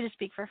tells you to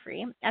speak for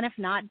free, and if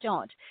not,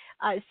 don't.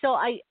 So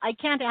I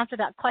can't answer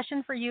that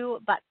question for you,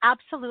 but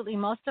absolutely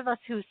most of us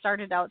who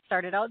started out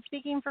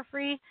speaking for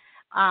free,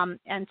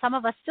 and some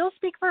of us still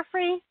speak for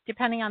free,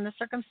 depending on the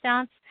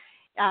circumstance.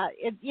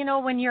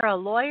 When you're a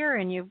lawyer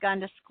and you've gone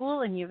to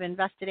school and you've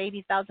invested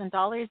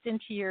 $80,000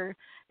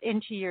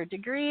 into your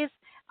degrees,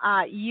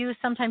 you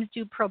sometimes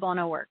do pro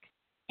bono work.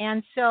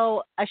 And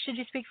so should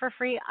you speak for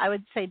free? I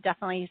would say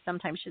definitely you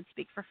sometimes should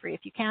speak for free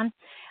if you can.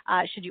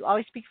 Should you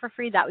always speak for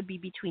free? That would be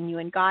between you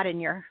and God and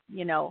your,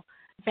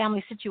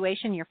 family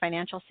situation, your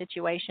financial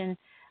situation.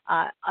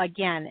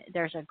 Again,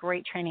 there's a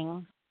great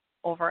training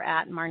over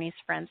at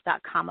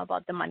marniesfriends.com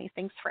about the money.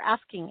 Thanks for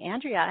asking,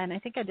 Andrea. And I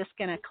think I'm just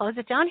going to close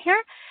it down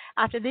here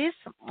after these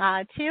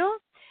two.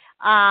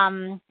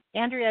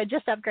 Andrea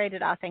just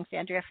upgraded. Oh, thanks,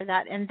 Andrea, for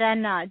that. And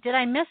then did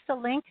I miss the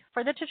link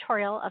for the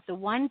tutorial of the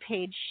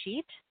one-page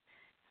sheet?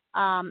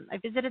 I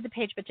visited the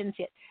page but didn't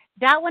see it.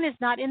 That one is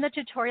not in the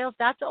tutorials.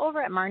 That's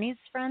over at Marnie's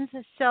Friends.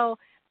 So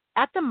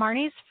at the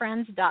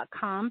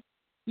marniesfriends.com,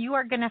 you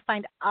are going to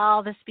find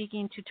all the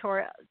speaking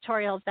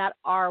tutorials that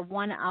are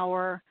 1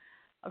 hour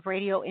of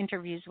radio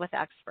interviews with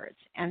experts.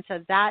 And so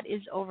that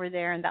is over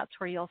there, and that's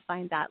where you'll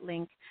find that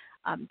link.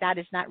 That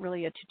is not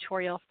really a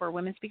tutorial for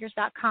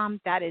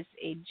womenspeakers.com. That is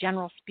a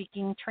general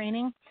speaking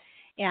training.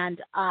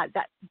 And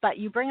but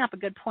you bring up a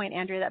good point,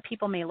 Andrea, that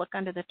people may look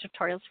under the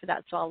tutorials for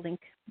that. So I'll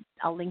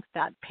link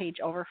that page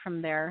over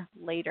from there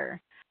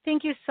later.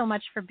 Thank you so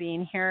much for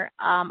being here.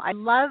 I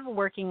love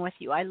working with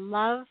you. I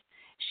love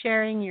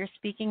sharing your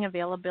speaking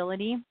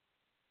availability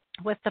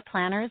with the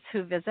planners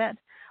who visit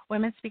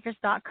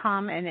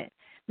womenspeakers.com, and it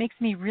makes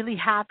me really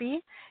happy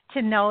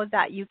to know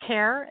that you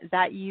care,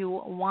 that you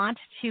want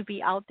to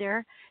be out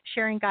there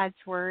sharing God's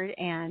word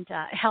and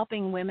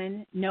helping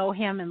women know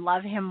him and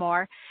love him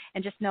more.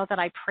 And just know that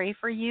I pray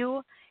for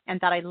you and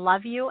that I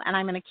love you. And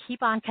I'm going to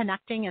keep on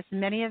connecting as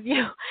many of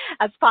you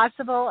as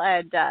possible.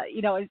 And,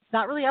 it's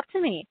not really up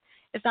to me.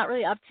 It's not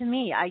really up to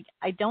me.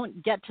 I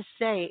don't get to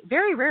say,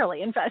 very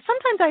rarely. In fact,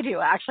 sometimes I do,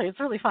 actually. It's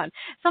really fun.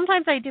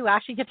 Sometimes I do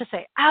actually get to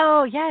say,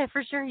 oh, yeah,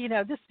 for sure,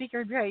 this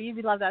speaker is great. You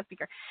love that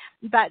speaker.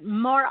 But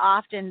more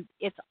often,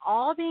 it's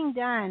all being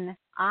done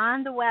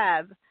on the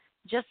web,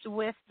 just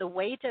with the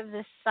weight of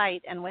this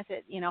site and with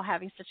it,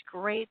 having such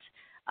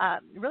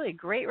really a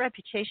great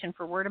reputation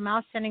for word of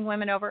mouth, sending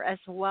women over, as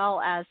well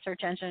as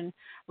search engine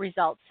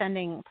results,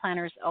 sending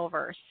planners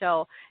over.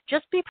 So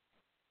just be.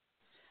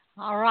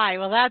 All right.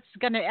 Well, that's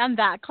going to end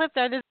that clip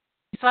there. This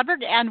is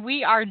Swedberg, and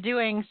we are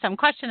doing some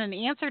question and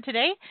answer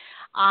today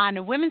on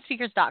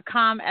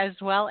womenspeakers.com as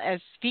well as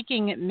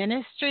Speaking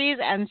Ministries.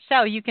 And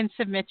so you can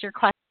submit your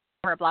question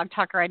over at Blog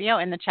Talk Radio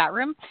in the chat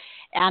room,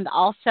 and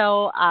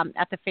also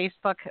at the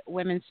Facebook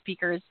Women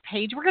Speakers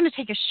page. We're going to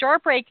take a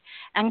short break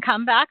and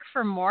come back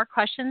for more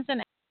questions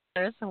and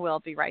answers. We'll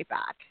be right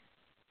back.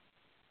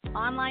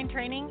 Online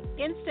training,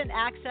 instant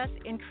access,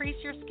 increase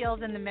your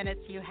skills in the minutes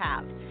you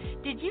have.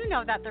 Did you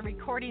know that the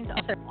recordings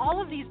of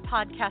all of these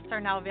podcasts are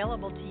now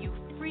available to you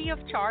free of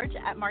charge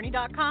at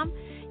Marnie.com?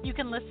 You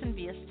can listen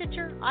via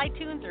Stitcher,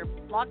 iTunes, or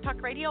Blog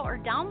Talk Radio, or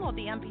download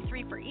the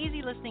MP3 for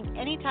easy listening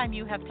anytime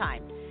you have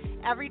time.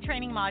 Every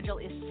training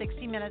module is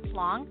 60 minutes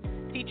long,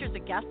 features a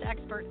guest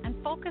expert, and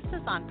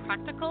focuses on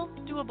practical,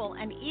 doable,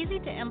 and easy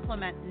to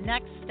implement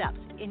next steps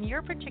in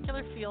your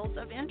particular fields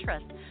of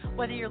interest.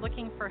 Whether you're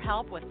looking for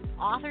help with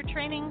author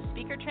training,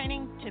 speaker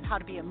training, to how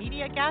to be a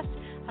media guest,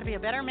 how to be a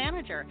better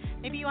manager,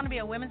 maybe you want to be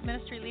a women's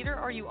ministry leader,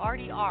 or you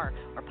already are,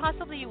 or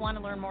possibly you want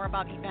to learn more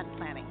about event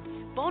planning.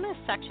 Bonus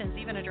sections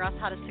even address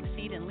how to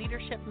succeed in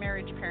leadership,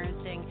 marriage,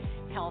 parenting,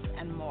 health,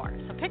 and more.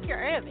 So pick your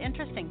area of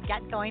interest and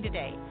get going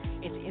today.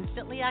 It's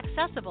instantly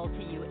accessible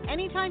to you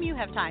anytime you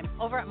have time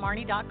over at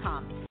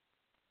Marnie.com.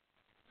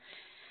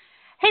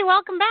 Hey,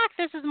 welcome back.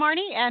 This is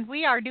Marnie, and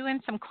we are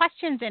doing some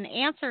questions and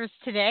answers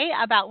today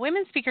about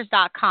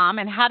womenspeakers.com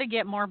and how to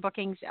get more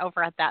bookings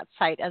over at that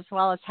site, as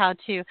well as how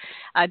to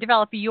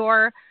develop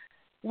your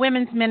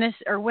women's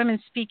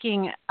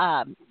speaking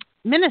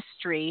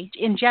ministry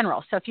in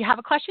general. So if you have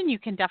a question, you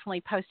can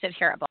definitely post it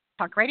here at Blog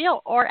Talk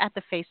Radio or at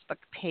the Facebook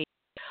page,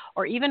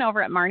 or even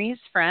over at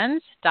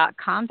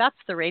marniesfriends.com. That's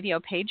the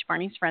radio page,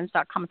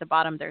 marniesfriends.com. At the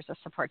bottom, there's a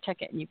support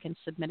ticket, and you can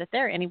submit it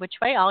there. Any which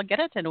way, I'll get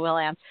it, and we'll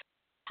answer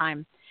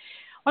time.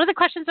 One of the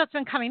questions that's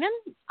been coming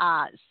in,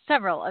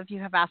 several of you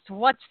have asked,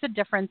 what's the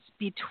difference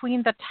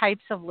between the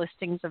types of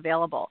listings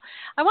available?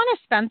 I want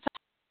to spend some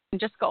time and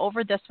just go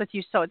over this with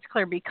you so it's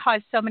clear, because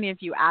so many of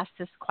you asked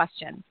this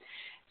question.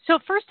 So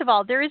first of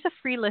all, there is a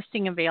free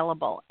listing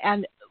available,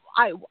 and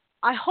I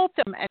hope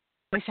that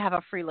always have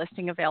a free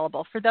listing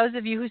available for those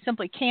of you who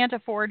simply can't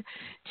afford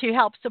to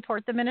help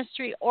support the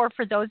ministry, or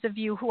for those of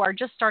you who are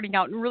just starting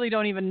out and really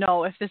don't even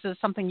know if this is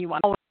something you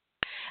want.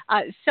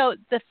 So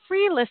the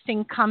free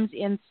listing comes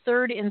in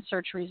third in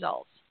search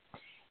results.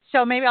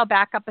 So maybe I'll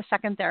back up a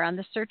second there. On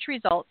the search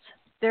results,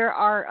 there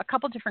are a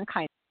couple different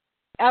kinds.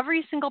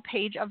 Every single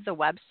page of the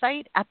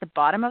website, at the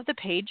bottom of the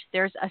page,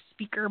 there's a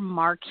speaker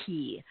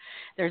marquee.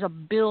 There's a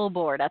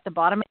billboard at the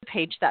bottom of the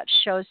page that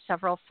shows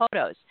several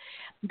photos.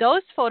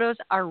 Those photos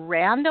are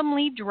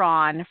randomly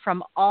drawn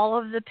from all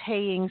of the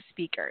paying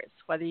speakers,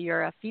 whether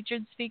you're a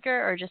featured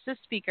speaker or just a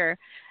speaker,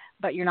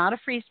 but you're not a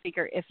free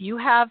speaker. If you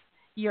have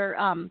your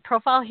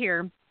profile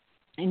here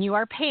and you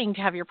are paying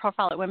to have your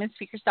profile at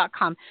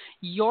womenspeakers.com,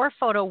 your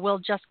photo will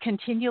just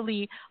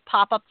continually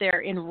pop up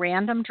there in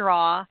random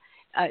draw,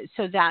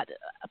 so that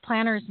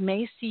planners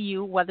may see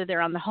you, whether they're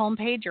on the home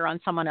page or on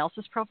someone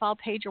else's profile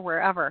page or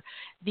wherever.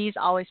 These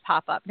always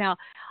pop up. Now,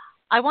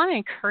 I want to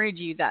encourage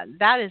you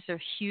that is a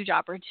huge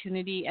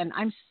opportunity, and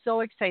I'm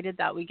so excited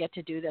that we get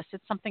to do this.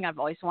 It's something I've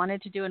always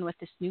wanted to do, and with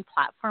this new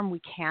platform,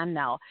 we can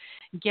now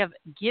give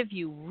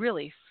you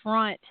really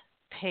front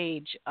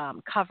page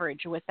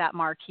coverage with that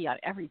marquee on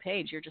every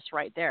page. You're just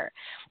right there.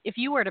 If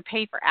you were to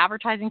pay for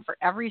advertising for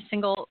every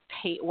single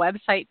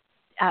website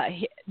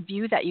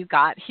view that you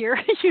got here,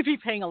 you'd be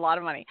paying a lot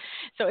of money.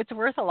 So it's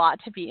worth a lot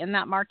to be in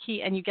that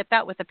marquee, and you get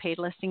that with a paid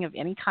listing of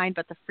any kind,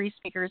 but the free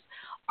speakers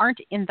aren't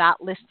in that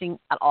listing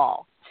at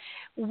all.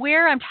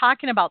 Where I'm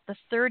talking about the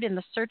third in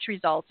the search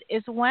results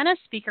is when a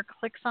speaker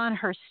clicks on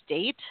her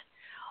state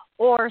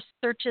or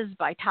searches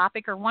by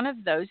topic or one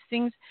of those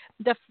things,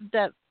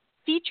 the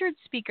featured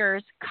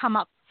speakers come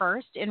up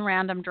first in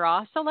random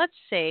draw. So let's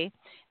say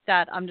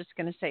that I'm just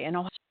going to say in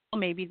Ohio,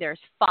 maybe there's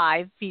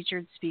 5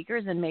 featured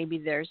speakers, and maybe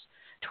there's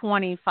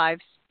 25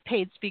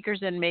 paid speakers,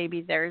 and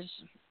maybe there's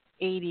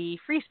 80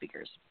 free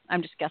speakers.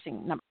 I'm just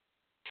guessing number.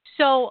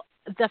 So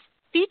the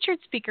featured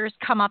speakers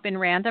come up in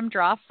random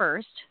draw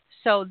first.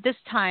 So this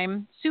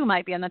time Sue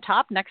might be on the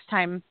top. Next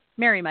time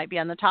Mary might be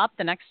on the top.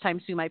 The next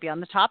time Sue might be on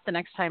the top. The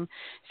next time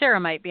Sarah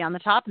might be on the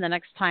top. And the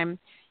next time,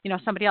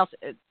 somebody else.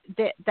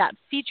 That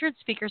featured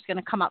speaker is going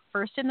to come up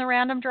first in the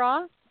random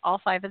draw,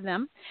 all 5 of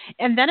them.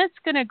 And then it's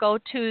going to go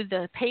to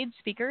the paid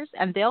speakers,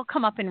 and they'll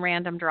come up in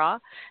random draw.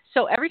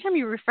 So every time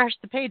you refresh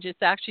the page,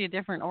 it's actually a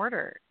different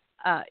order.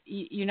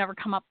 You never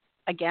come up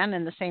again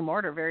in the same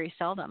order, very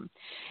seldom.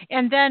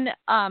 And then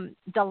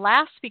the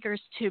last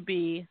speakers to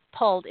be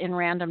pulled in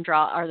random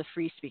draw are the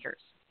free speakers.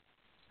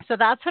 So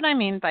that's what I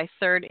mean by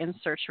third in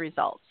search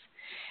results.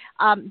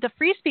 The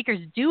free speakers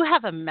do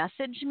have a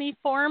message me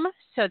form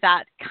so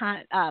that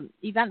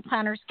event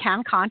planners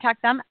can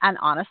contact them. And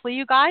honestly,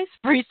 you guys,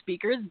 free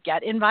speakers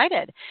get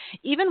invited.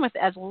 Even with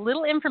as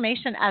little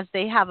information as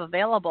they have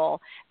available,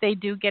 they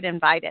do get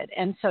invited.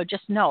 And so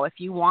just know if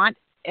you want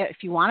a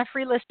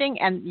free listing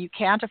and you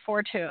can't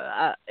afford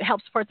to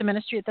help support the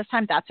ministry at this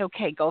time, that's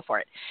okay. Go for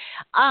it.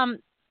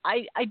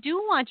 I do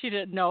want you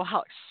to know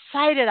how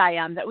excited I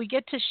am that we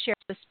get to share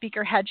the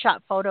speaker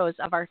headshot photos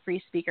of our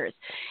free speakers.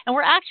 And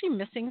we're actually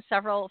missing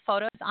several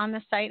photos on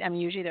the site.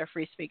 Usually they're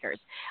free speakers.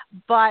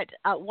 But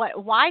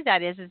why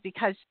that is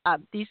because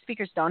these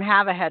speakers don't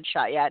have a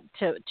headshot yet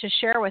to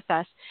share with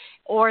us,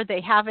 or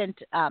they haven't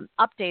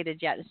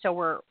updated yet. So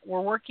we're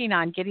working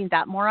on getting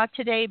that more up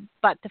to date.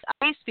 But the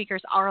free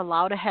speakers are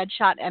allowed a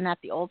headshot, and at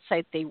the old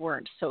site they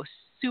weren't. So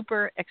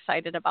super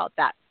excited about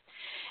that.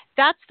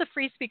 That's the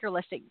free speaker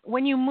listing.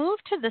 When you move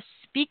to the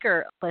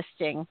speaker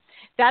listing,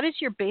 that is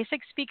your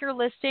basic speaker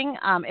listing.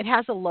 It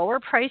has a lower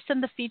price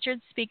than the featured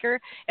speaker.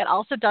 It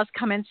also does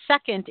come in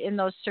second in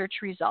those search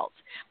results.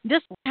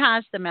 This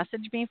has the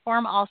message me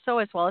form also,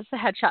 as well as the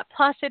headshot.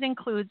 Plus, it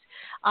includes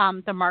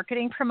the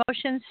marketing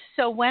promotions.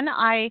 So when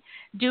I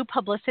do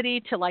publicity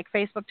to like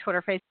Facebook,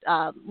 Twitter,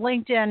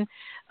 LinkedIn,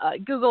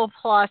 Google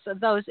Plus,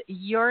 those,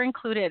 you're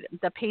included.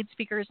 The paid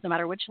speakers, no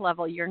matter which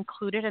level, you're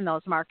included in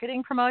those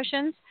marketing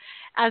promotions,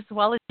 as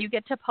well as you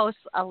get to post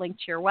a link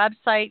to your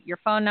website, your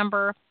phone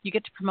number. You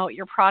get to promote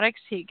your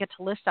products. So you get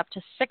to list up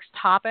to 6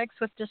 topics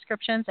with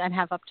descriptions and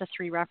have up to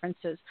 3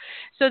 references.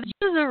 So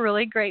this is a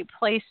really great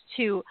place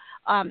to,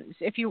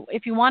 if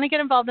you want to get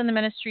involved in the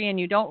ministry and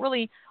you don't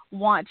really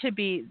want to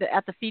be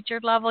at the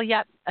featured level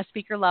yet, a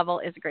speaker level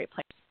is a great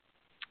place.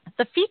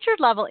 The featured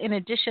level, in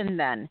addition,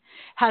 then,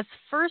 has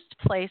first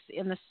place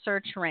in the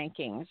search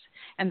rankings,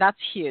 and that's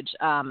huge.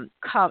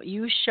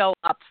 You show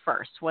up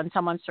first. When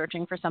someone's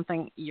searching for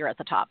something, you're at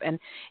the top, and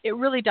it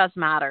really does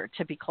matter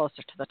to be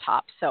closer to the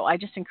top. So I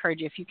just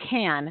encourage you, if you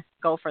can,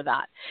 go for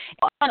that.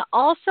 And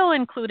also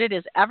included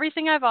is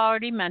everything I've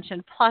already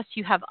mentioned, plus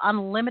you have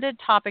unlimited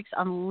topics,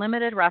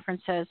 unlimited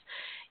references.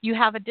 You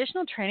have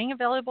additional training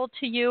available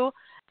to you,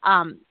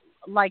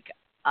 like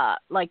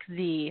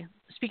the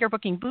Speaker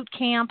Booking Boot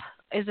Camp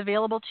is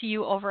available to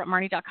you over at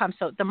Marnie.com.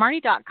 So the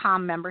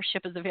Marnie.com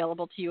membership is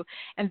available to you,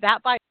 and that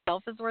by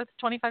itself is worth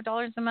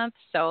 $25 a month.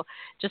 So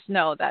just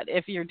know that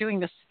if you're doing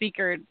the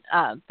featured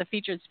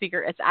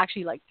speaker, it's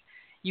actually like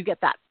you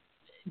get that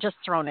just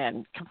thrown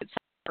in completely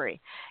free.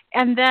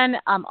 And then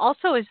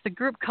also is the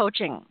group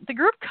coaching. The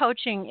group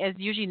coaching is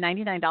usually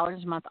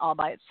 $99 a month all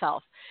by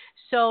itself.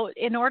 So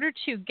in order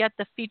to get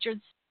the featured,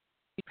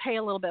 you pay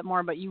a little bit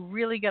more, but you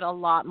really get a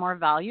lot more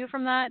value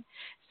from that.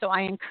 So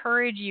I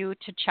encourage you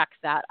to check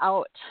that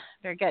out.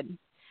 Very good.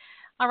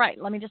 All right,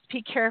 let me just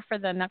peek here for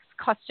the next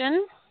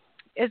question.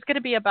 It's going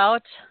to be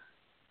about,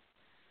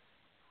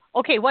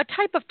 okay, what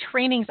type of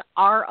trainings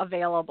are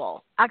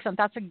available? Excellent.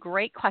 That's a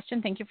great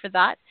question. Thank you for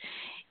that.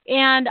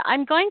 And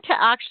I'm going to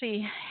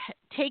actually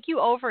take you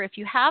over, if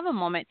you have a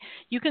moment,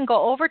 you can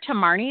go over to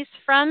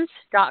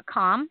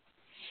marniesfriends.com.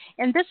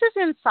 And this is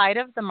inside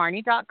of the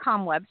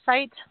Marnie.com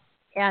website.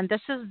 And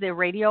this is the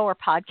radio or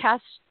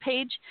podcast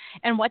page.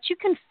 And what you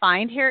can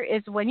find here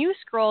is when you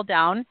scroll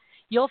down,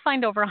 you'll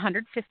find over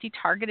 150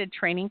 targeted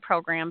training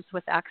programs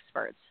with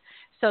experts.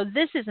 So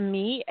this is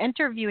me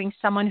interviewing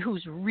someone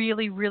who's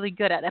really, really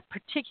good at a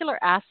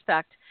particular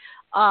aspect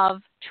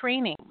of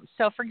training.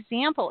 So for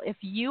example, if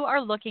you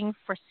are looking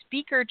for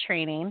speaker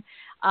training,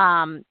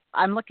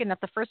 I'm looking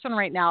at the first one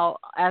right now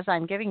as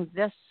I'm giving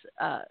this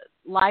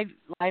live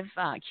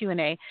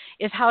Q&A,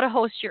 is how to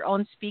host your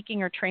own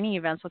speaking or training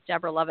events with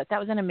Deborah Lovett. That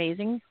was an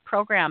amazing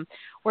program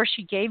where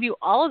she gave you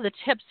all of the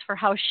tips for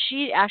how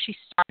she actually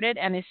started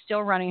and is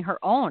still running her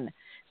own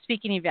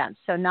speaking events.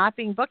 So not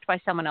being booked by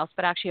someone else,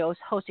 but actually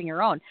hosting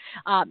her own.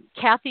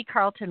 Kathy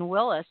Carlton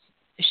Willis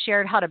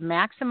shared how to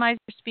maximize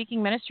your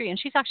speaking ministry, and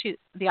she's actually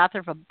the author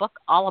of a book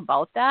all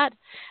about that.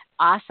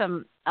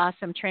 Awesome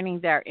training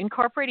there.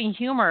 Incorporating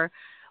humor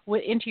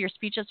into your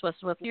speeches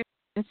with your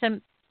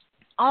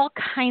all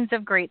kinds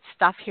of great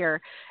stuff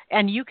here.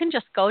 And you can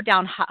just go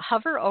down,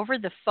 hover over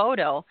the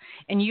photo,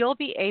 and you'll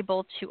be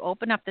able to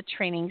open up the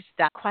trainings,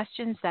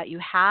 questions that you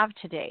have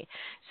today.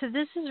 So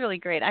this is really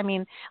great. I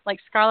mean, like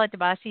Scarlett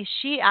DeBasi,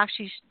 she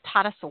actually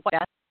taught us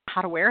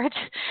how to wear it.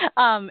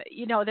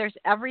 There's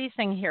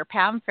everything here.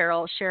 Pam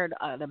Farrell shared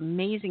an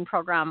amazing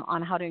program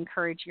on how to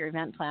encourage your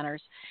event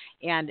planners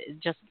and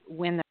just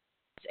win them.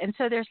 And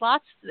so there's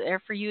lots there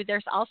for you.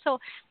 There's also,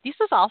 this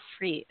is all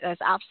free. There's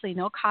absolutely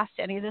no cost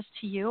to any of this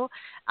to you.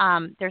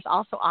 There's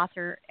also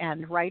author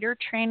and writer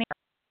training,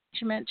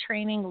 management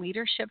training,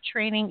 leadership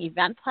training,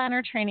 event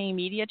planner training,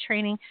 media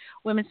training,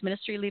 women's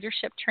ministry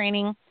leadership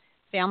training,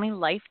 family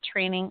life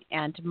training,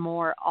 and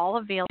more, all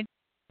available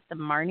at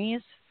the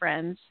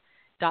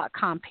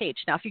marniesfriends.com page.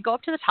 Now, if you go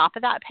up to the top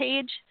of that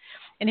page,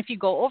 and if you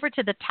go over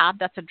to the tab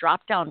that's a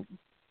drop-down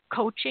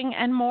coaching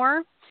and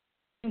more,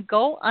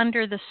 go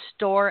under the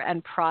store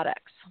and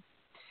products.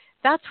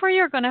 That's where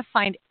you're going to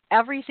find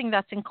everything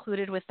that's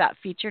included with that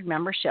featured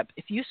membership.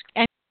 If you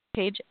scan the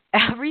page,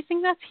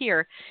 everything that's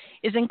here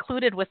is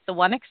included with the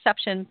one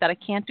exception that I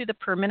can't do the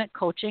per minute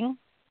coaching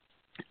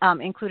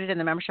included in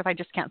the membership. I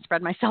just can't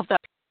spread myself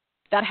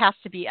that has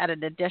to be at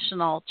an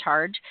additional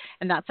charge,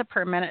 and that's a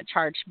per minute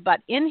charge.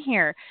 But in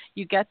here,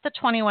 you get the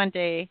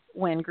 21-day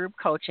win group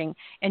coaching,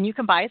 and you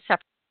can buy it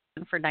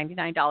separately for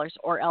 $99,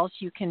 or else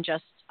you can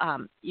just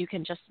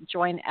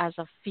join as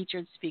a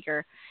featured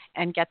speaker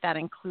and get that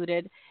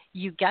included.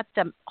 You get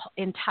the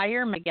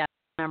entire Mega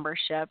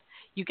membership.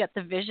 You get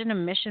the Vision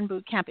and Mission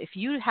Bootcamp. If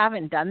you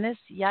haven't done this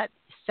yet,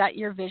 set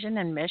your vision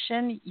and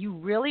mission. You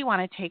really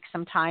want to take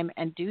some time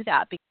and do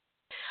that.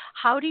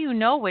 How do you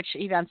know which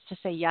events to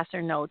say yes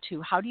or no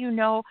to? How do you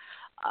know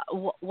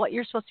what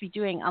you're supposed to be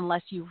doing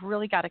unless you've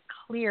really got a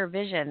clear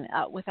vision?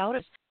 Without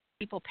it,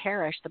 people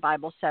perish, the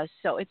Bible says.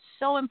 So it's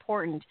so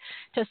important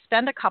to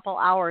spend a couple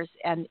hours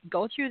and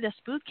go through this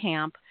boot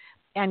camp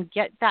and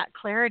get that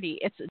clarity.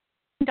 It's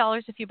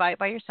 $10 if you buy it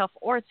by yourself,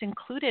 or it's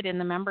included in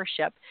the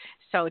membership.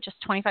 So just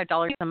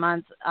 $25 a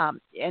month,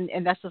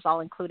 and this is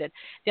all included.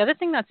 The other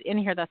thing that's in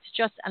here that's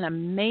just an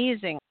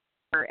amazing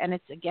offer, and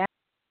it's again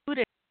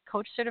included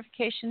coach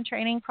certification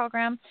training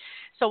program.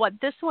 So what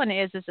this one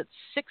is it's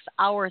 6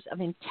 hours of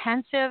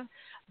intensive,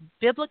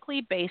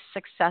 biblically based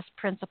success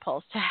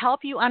principles to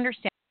help you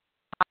understand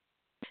how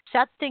to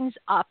set things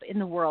up in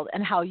the world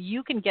and how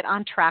you can get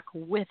on track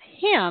with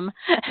Him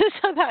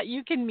so that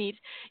you can meet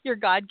your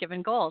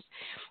God-given goals.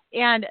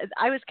 And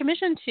I was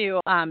commissioned to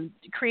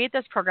create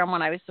this program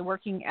when I was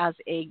working as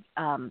a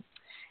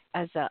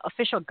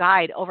official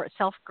guide over at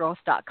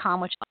selfgrowth.com,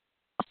 which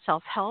is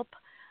self-help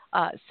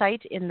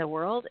site in the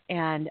world,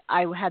 and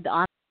I had the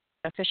honor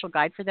of official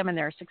guide for them in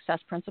their success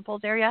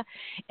principles area.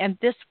 And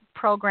this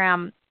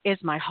program is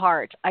my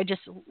heart. I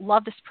just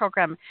love this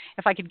program.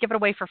 If I could give it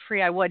away for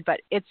free, I would, but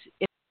it's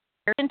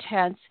very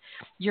intense.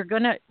 You're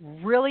going to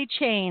really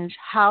change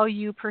how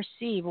you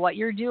perceive what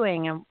you're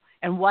doing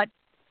and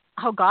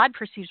how God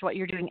perceives what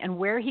you're doing and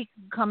where He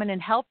can come in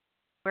and help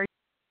where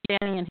you're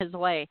standing in His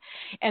way.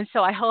 And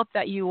so I hope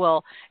that you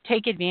will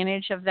take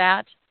advantage of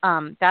that.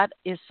 That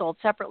is sold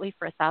separately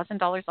for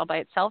 $1,000 all by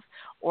itself,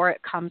 or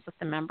it comes with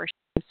the membership.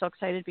 I'm so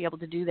excited to be able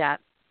to do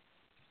that.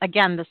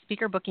 Again, the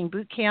Speaker Booking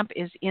Boot Camp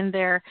is in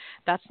there.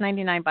 That's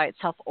 $99 by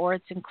itself, or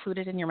it's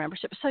included in your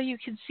membership. So you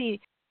can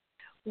see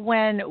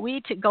when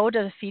we go to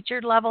the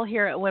featured level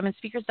here at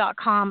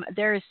womenspeakers.com,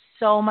 there is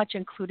so much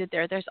included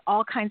there. There's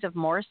all kinds of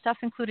more stuff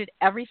included.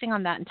 Everything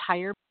on that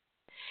entire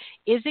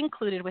is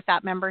included with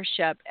that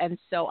membership, and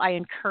so I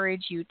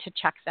encourage you to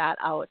check that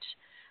out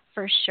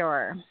for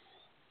sure.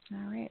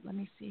 All right, let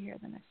me see here.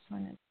 The next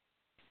one is,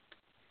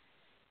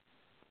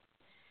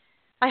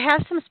 I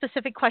have some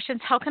specific questions.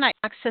 How can I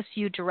access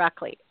you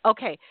directly?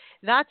 Okay,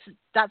 that's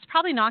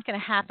probably not going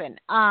to happen.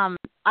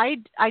 I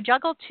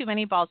juggle too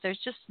many balls. There's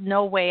just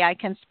no way I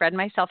can spread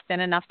myself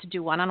thin enough to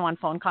do one-on-one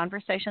phone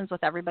conversations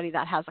with everybody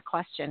that has a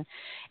question.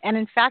 And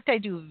in fact, I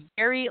do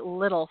very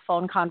little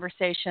phone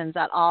conversations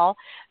at all.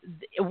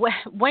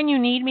 When you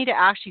need me to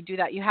actually do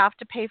that, you have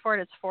to pay for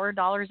it. It's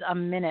 $4 a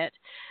minute.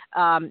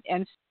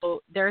 And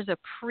so there's a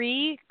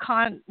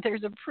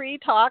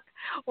pre-talk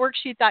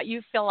worksheet that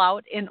you fill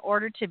out in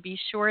order to be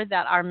sure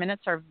that our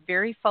minutes are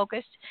very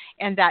focused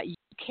and that you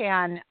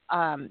can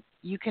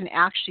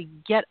actually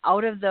get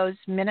out of those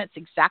minutes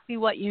exactly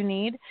what you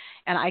need,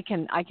 and I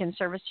can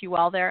service you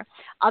well there.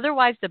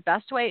 Otherwise, the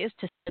best way is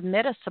to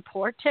submit a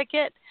support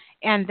ticket,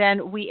 and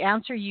then we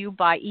answer you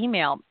by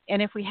email.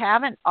 And if we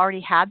haven't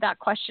already had that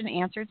question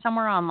answered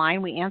somewhere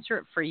online, we answer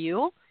it for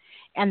you,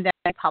 and then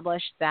I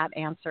publish that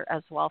answer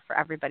as well for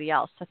everybody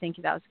else. So thank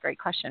you. That was a great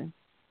question.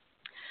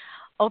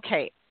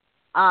 Okay.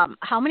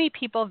 How many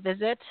people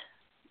visit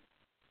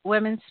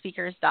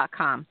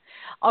womenspeakers.com?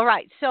 All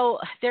right. So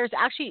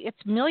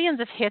it's millions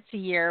of hits a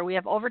year. We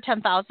have over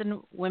 10,000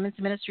 women's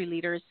ministry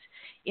leaders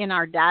in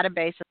our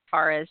database as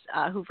far as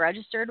who've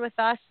registered with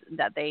us,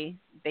 that they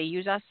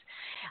use us.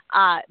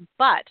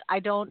 But I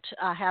don't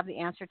have the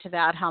answer to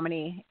that, how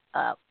many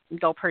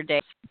go per day.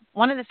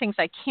 One of the things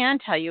I can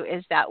tell you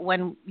is that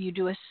when you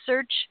do a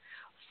search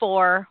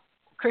for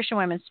Christian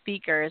women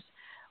speakers,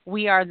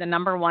 we are the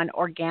number one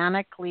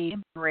organically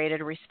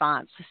rated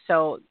response.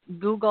 So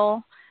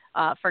Google,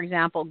 for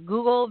example,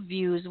 Google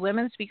views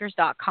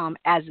womenspeakers.com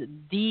as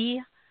the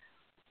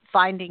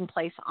finding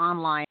place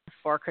online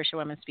for Christian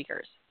women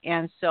speakers.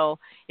 And so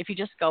if you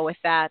just go with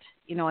that,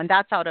 and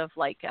that's out of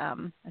I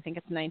think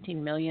it's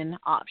 19 million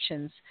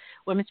options,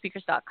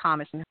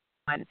 womenspeakers.com is number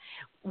one.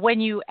 When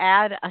you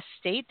add a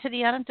state to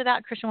the end of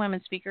that, Christian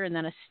women speaker, and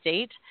then a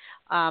state,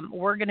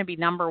 we're going to be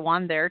number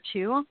one there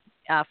too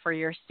for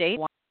your state.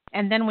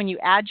 And then when you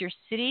add your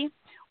city,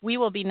 we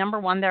will be number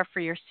one there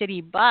for your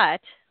city, but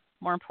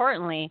more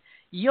importantly,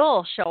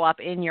 you'll show up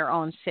in your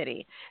own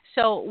city.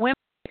 So women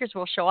speakers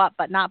will show up,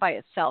 but not by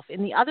itself.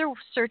 In the other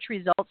search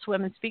results,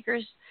 women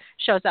speakers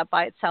shows up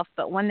by itself,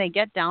 but when they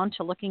get down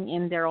to looking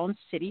in their own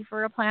city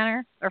for a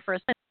planner, or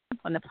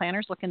when the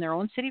planners look in their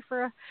own city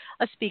for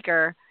a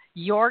speaker,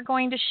 you're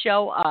going to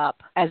show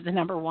up as the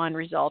number one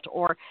result.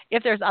 Or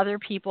if there's other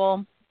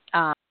people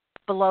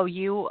below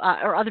you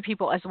or other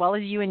people as well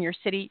as you in your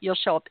city, you'll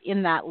show up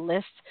in that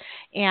list.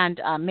 And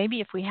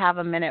maybe if we have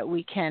a minute,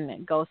 we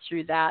can go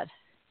through that.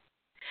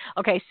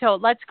 Okay, so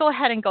let's go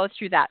ahead and go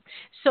through that.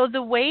 So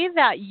the way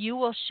that you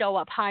will show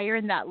up higher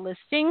in that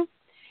listing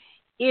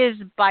is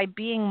by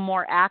being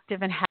more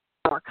active and having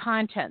more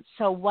content.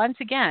 So once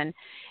again,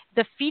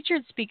 the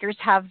featured speakers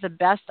have the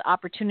best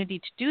opportunity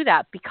to do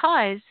that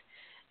because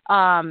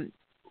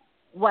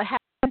what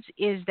happens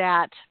is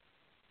that,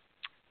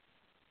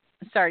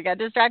 sorry, got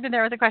distracted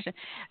there with a question.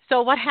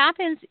 So what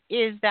happens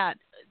is that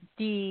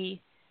the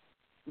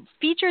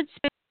featured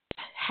speakers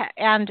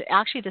and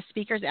actually the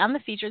speakers and the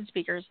featured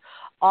speakers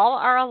all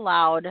are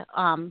allowed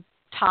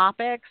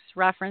topics,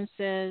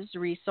 references,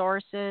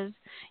 resources.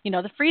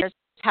 The free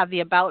have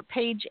the about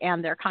page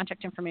and their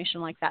contact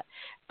information like that.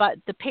 But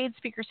the paid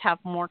speakers have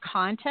more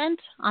content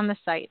on the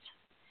site.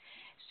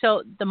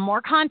 So the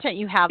more content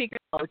you have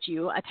about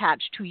you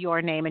attached to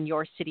your name and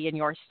your city and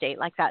your state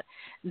like that,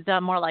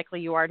 the more likely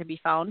you are to be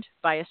found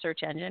by a search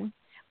engine.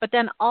 But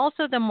then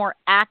also the more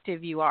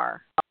active you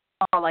are,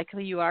 the more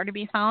likely you are to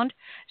be found.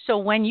 So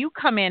when you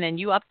come in and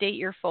you update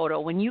your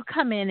photo, when you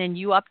come in and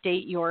you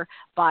update your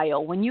bio,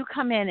 when you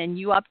come in and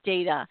you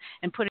update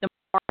and put in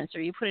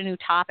or you put a new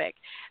topic,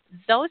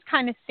 those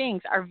kind of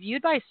things are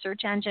viewed by a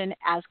search engine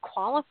as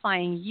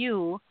qualifying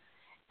you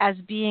as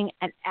being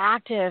an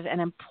active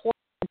and important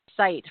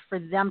site for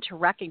them to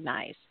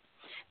recognize.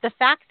 The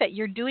fact that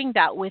you're doing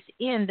that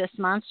within this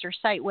monster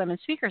site,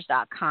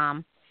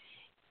 womenspeakers.com,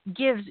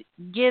 gives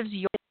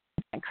your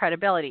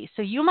credibility.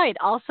 So you might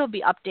also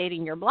be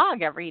updating your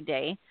blog every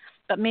day,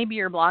 but maybe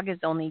your blog is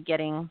only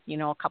getting,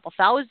 a couple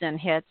thousand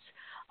hits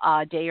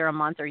a day or a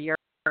month or a year.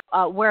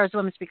 Whereas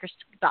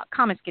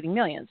womenspeakers.com is getting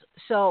millions.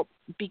 So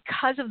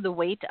because of the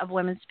weight of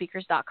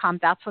womenspeakers.com,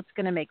 that's what's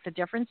going to make the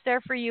difference there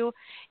for you,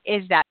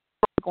 is that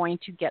you're going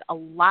to get a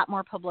lot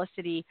more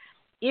publicity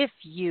if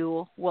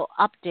you will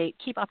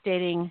keep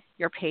updating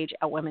your page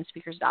at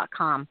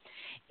womenspeakers.com.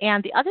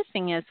 And the other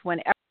thing is,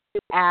 whenever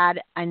you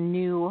add a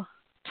new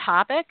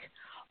topic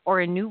or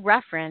a new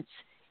reference,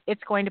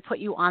 it's going to put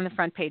you on the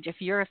front page. If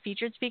you're a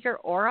featured speaker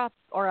or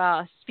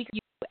a speaker,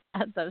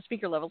 the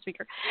speaker level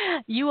speaker,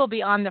 you will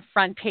be on the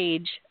front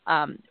page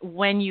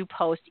when you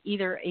post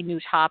either a new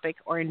topic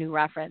or a new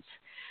reference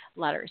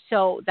letter.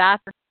 So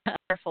that's a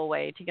wonderful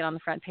way to get on the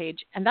front page.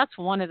 And that's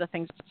one of the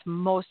things that's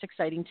most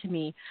exciting to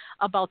me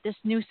about this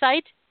new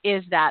site,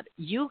 is that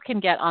you can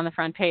get on the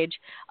front page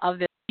of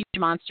this huge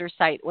monster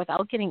site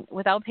without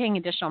paying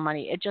additional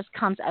money. It just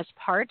comes as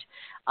part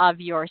of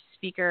your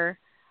speaker.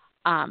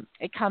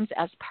 It comes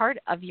as part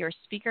of your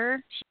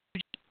speaker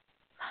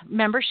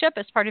membership,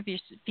 as part of your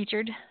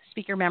featured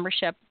speaker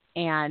membership,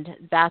 and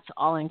that's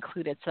all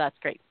included. So that's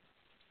great.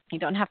 You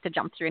don't have to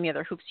jump through any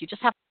other hoops. You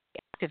just have to be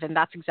active, and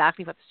that's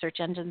exactly what the search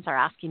engines are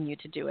asking you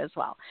to do as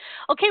well.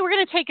 Okay, we're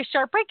going to take a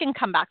short break and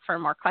come back for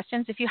more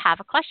questions. If you have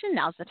a question,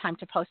 now's the time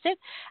to post it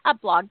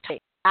at Blog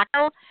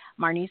Talk,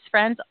 Marnie's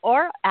Friends,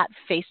 or at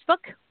Facebook,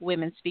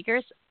 Women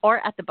Speakers,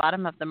 or at the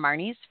bottom of the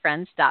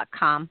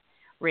marniesfriends.com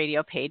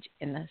radio page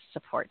in the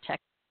support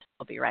text.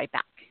 We'll be right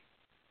back.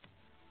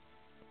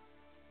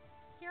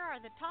 Here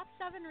are the top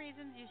 7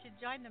 reasons you should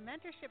join the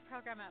mentorship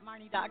program at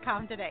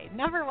Marnie.com today.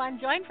 Number 1,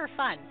 join for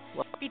fun.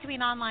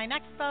 Between online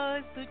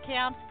expos, boot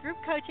camps, group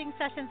coaching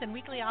sessions, and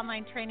weekly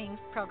online training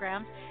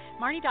programs,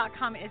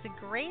 Marnie.com is a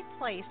great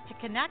place to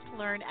connect,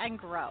 learn, and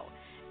grow.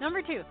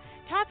 Number 2,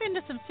 tap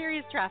into some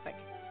serious traffic.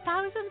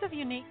 Thousands of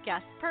unique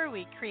guests per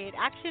week create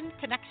action,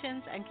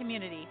 connections, and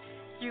community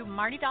through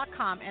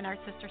Marnie.com and our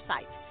sister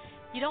site.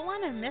 You don't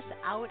want to miss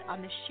out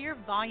on the sheer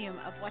volume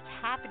of what's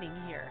happening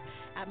here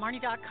at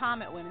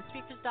Marnie.com, at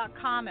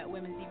womenspeakers.com, at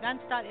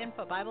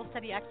womensevents.info, Bible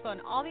Study Expo,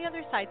 and all the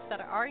other sites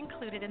that are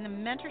included in the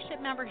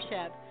mentorship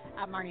membership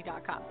at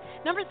Marnie.com.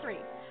 Number 3,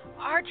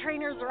 our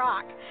trainers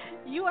rock.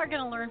 You are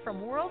going to learn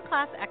from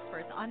world-class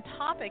experts on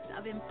topics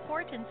of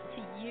importance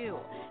to you.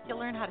 You'll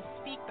learn how to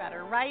speak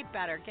better, write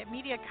better, get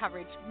media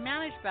coverage,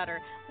 manage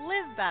better,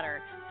 live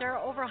better. There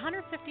are over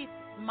 150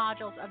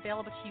 modules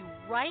available to you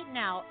right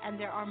now, and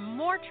there are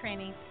more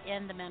trainings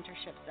in the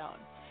mentorship zone.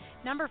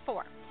 Number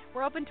 4,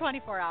 we're open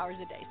 24 hours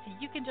a day, so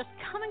you can just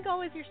come and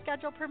go as your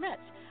schedule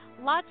permits.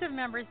 Lots of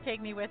members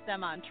take me with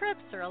them on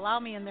trips or allow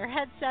me in their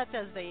headsets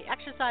as they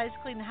exercise,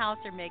 clean the house,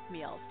 or make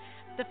meals.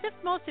 The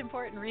 5th most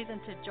important reason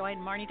to join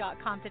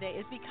Marnie.com today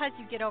is because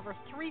you get over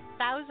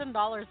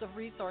 $3,000 of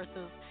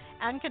resources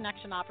and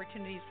connection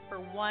opportunities for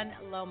one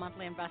low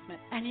monthly investment,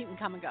 and you can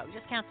come and go.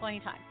 Just cancel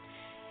anytime.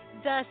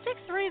 The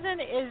 6th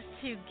reason is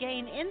to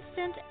gain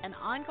instant and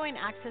ongoing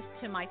access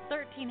to my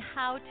 13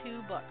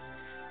 how-to books.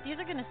 These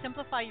are going to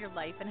simplify your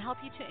life and help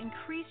you to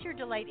increase your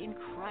delight in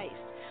Christ.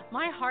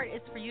 My heart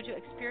is for you to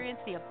experience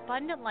the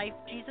abundant life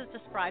Jesus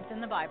describes in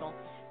the Bible.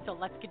 So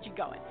let's get you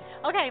going.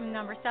 Okay,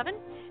 number 7,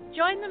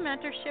 join the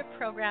mentorship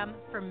program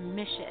for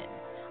mission.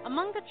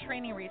 Among the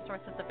training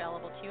resources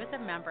available to you as a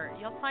member,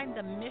 you'll find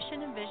the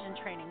Mission and Vision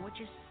training,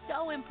 which is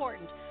so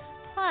important,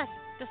 plus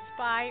the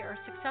SPY or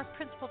Success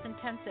Principles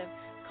Intensive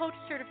Coach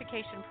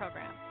Certification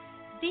Program.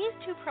 These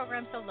two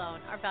programs alone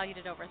are valued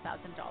at over $1,000,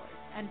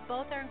 and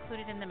both are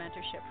included in the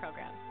mentorship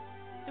program.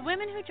 The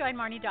women who join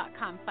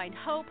Marnie.com find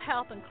hope,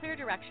 help, and clear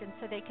direction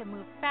so they can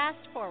move fast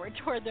forward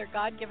toward their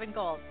God-given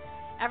goals.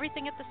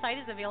 Everything at the site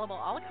is available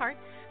a la carte,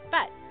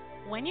 but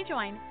when you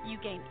join, you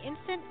gain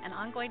instant and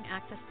ongoing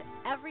access to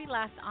every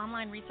last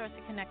online resource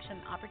and connection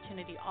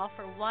opportunity, all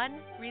for one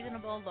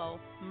reasonable low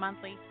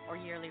monthly or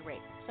yearly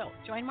rate. So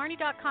join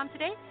Marnie.com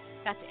today.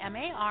 That's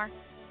MARNIE.com.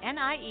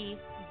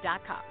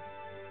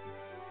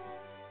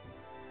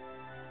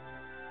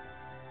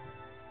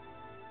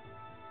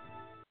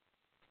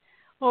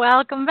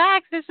 Welcome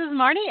back. This is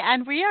Marnie,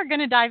 and we are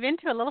going to dive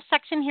into a little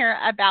section here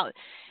about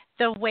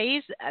the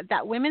ways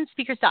that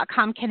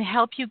womenspeakers.com can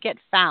help you get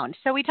found.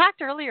 So we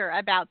talked earlier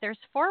about there's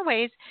 4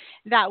 ways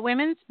that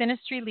women's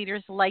ministry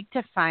leaders like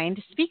to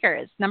find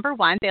speakers. Number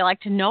 1, they like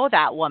to know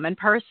that woman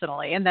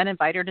personally and then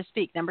invite her to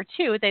speak. Number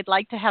 2, they'd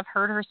like to have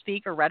heard her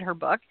speak or read her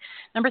book.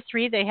 Number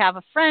 3, they have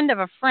a friend of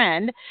a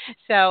friend.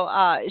 So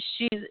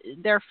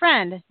their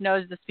friend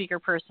knows the speaker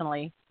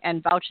personally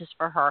and vouches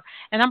for her.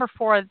 And number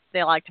 4,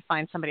 they like to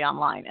find somebody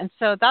online. And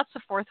so that's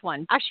the 4th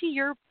one. Actually,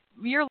 your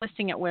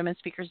listing at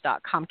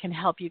womenspeakers.com can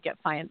help you get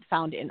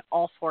found in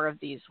all 4 of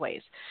these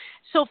ways.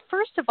 So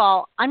first of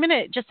all, I'm going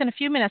to, just in a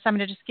few minutes, I'm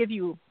going to just give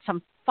you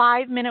some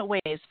 5-minute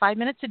ways, 5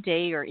 minutes a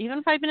day or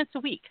even 5 minutes a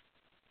week.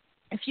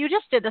 If you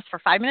just did this for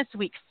 5 minutes a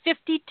week,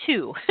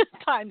 52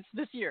 times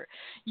this year,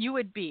 you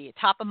would be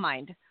top of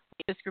mind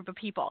with this group of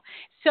people.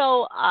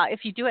 So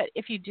if you do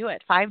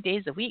it 5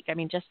 days a week, I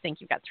mean, just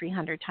think you've got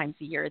 300 times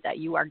a year that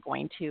you are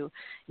going to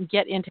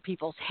get into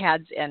people's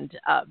heads and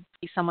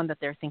be someone that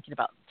they're thinking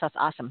about. So that's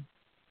awesome.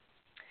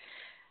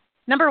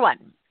 Number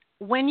 1,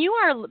 when you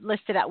are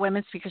listed at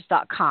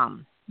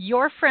womenspeakers.com,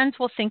 your friends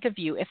will think of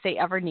you if they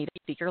ever need a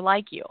speaker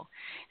like you.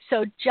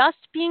 So just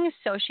being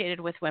associated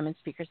with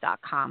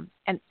womenspeakers.com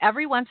and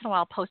every once in a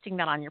while posting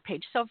that on your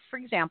page. So for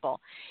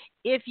example,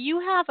 if you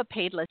have a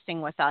paid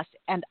listing with us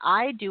and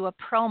I do a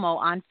promo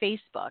on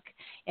Facebook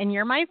and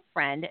you're my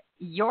friend,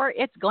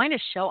 it's going to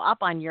show up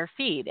on your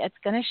feed. It's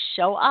going to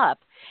show up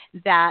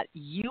that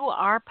you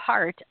are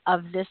part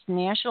of this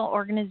national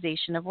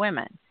organization of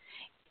women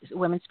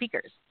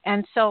speakers.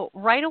 And so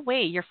right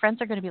away, your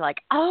friends are going to be like,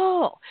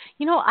 oh,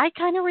 I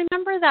kind of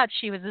remember that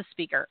she was a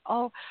speaker.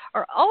 I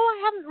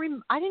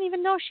didn't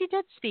even know she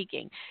did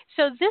speaking.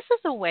 So this is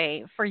a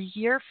way for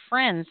your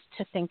friends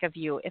to think of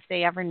you if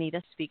they ever need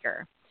a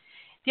speaker.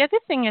 The other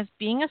thing is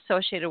being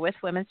associated with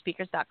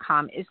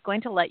womenspeakers.com is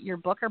going to let your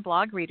book or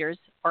blog readers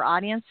or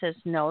audiences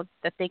know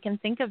that they can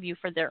think of you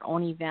for their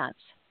own events.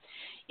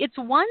 It's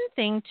one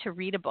thing to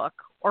read a book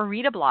or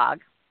read a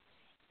blog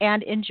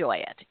and enjoy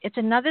it. It's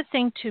another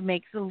thing to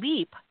make the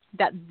leap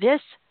that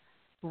this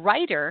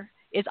writer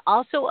is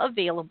also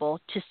available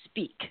to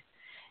speak.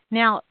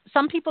 Now,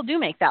 some people do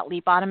make that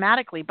leap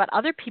automatically, but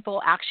other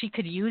people actually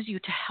could use you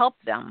to help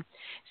them.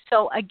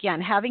 So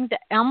again, having the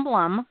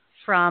emblem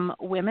from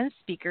Women's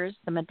Speakers,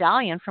 the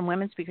medallion from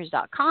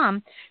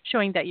womenspeakers.com,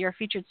 showing that you're a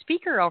featured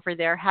speaker over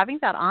there, having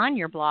that on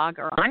your blog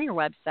or on your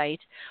website,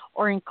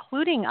 or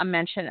including a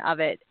mention of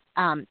it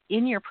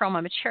in your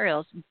promo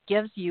materials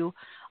gives you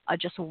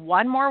just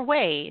one more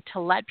way to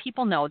let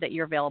people know that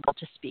you're available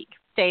to speak.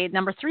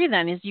 Number 3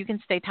 then is you can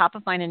stay top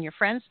of mind in your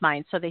friends'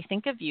 minds so they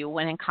think of you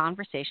when in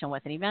conversation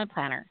with an event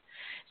planner.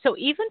 So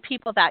even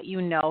people that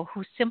you know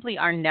who simply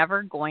are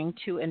never going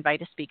to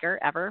invite a speaker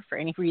ever for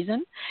any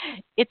reason,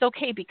 it's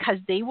okay because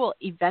they will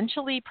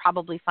eventually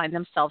probably find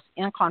themselves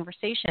in a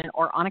conversation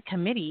or on a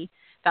committee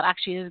that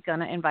actually is going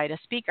to invite a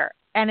speaker.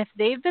 And if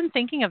they've been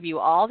thinking of you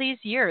all these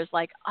years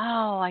like, oh,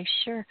 I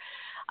sure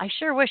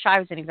wish I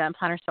was an event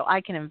planner so I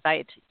can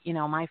invite,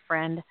 my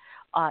friend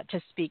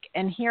to speak.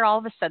 And here all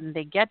of a sudden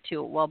they get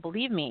to, well,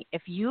 believe me,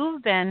 if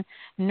you've been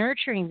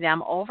nurturing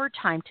them over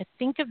time to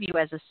think of you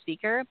as a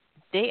speaker,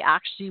 they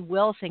actually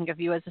will think of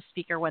you as a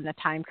speaker when the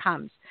time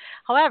comes.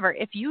 However,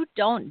 if you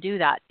don't do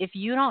that, if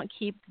you don't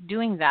keep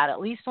doing that at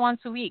least once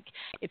a week,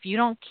 if you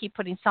don't keep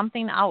putting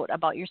something out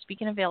about your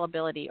speaking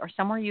availability or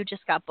somewhere you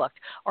just got booked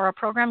or a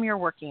program you're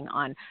working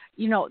on,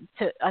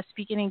 to a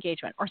speaking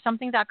engagement or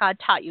something that God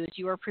taught you as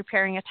you were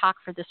preparing a talk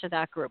for this or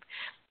that group,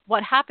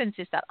 what happens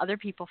is that other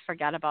people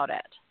forget about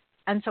it.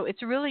 And so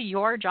it's really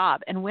your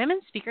job. And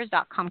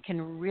womenspeakers.com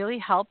can really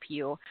help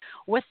you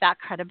with that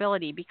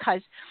credibility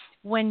because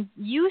when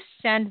you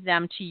send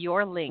them to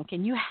your link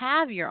and you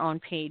have your own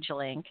page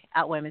link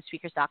at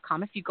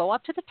womenspeakers.com, if you go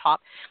up to the top,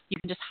 you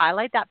can just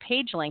highlight that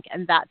page link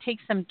and that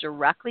takes them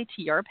directly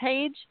to your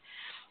page.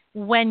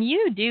 When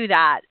you do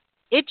that,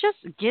 it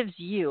just gives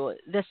you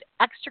this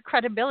extra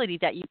credibility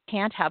that you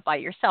can't have by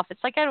yourself.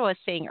 It's like I was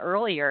saying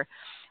earlier,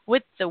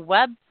 with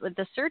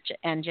the search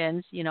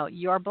engines,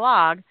 your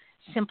blog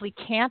simply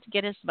can't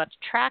get as much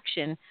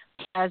traction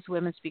as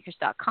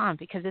womenspeakers.com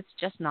because it's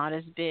just not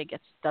as big.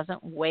 It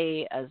doesn't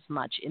weigh as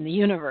much in the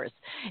universe.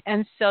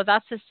 And so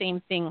that's the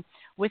same thing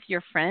with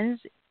your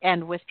friends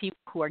and with people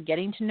who are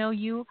getting to know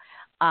you.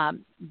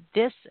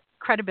 This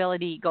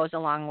credibility goes a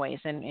long ways.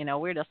 And,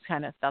 we're just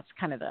that's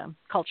kind of the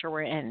culture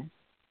we're in.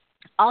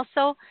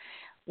 Also,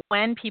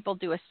 when people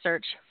do a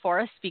search for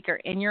a speaker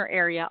in your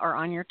area or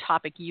on your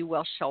topic, you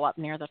will show up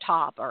near the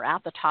top or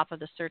at the top of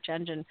the search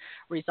engine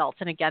results.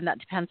 And again, that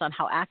depends on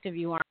how active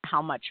you are,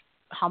 how much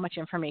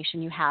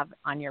information you have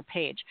on your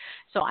page.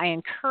 So I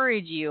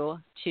encourage you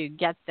to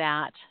get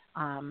that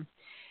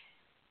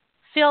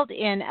filled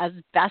in as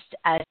best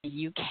as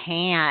you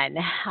can.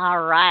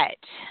 All right.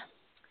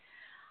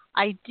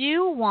 I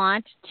do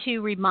want to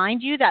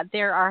remind you that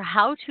there are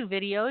how-to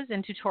videos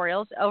and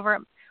tutorials over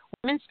at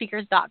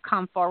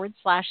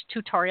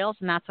womenspeakers.com/tutorials,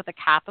 and that's with a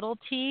capital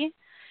T.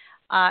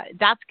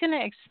 That's going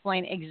to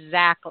explain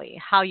exactly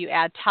how you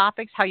add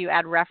topics, how you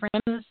add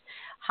references,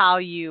 how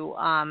you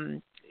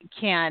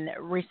can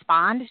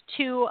respond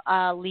to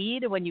a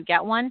lead when you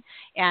get one.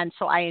 And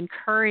so I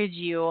encourage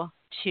you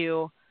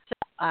to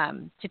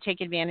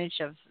take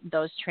advantage of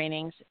those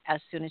trainings as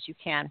soon as you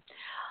can.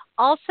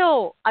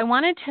 Also, I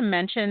wanted to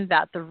mention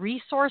that the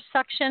resource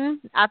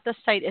section at the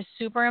site is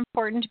super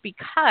important,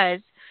 because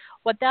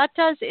what that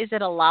does is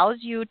it allows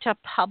you to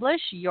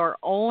publish your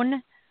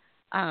own,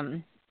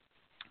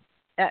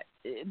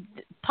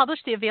 publish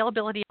the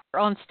availability of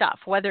your own stuff,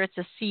 whether it's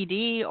a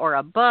CD or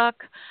a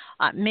book.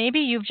 Maybe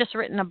you've just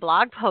written a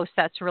blog post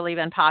that's really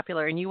been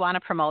popular and you want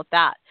to promote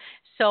that.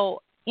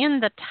 So in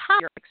the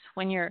topics,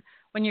 when you're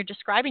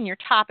describing your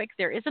topic,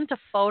 there isn't a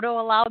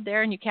photo allowed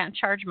there and you can't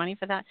charge money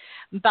for that.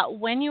 But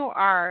when you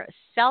are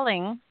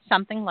selling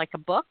something like a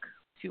book,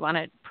 if you want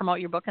to promote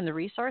your book in the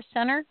Resource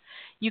Center,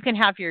 you can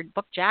have your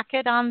book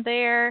jacket on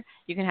there.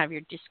 You can have your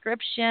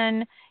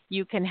description.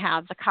 You can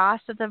have the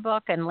cost of the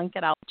book and link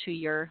it out to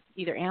your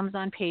either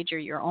Amazon page or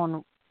your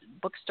own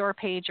bookstore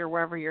page or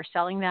wherever you're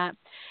selling that.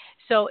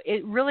 So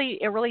it really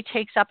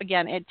takes up,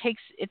 again, it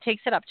takes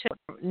it up to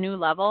a new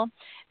level.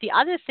 The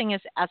other thing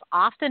is, as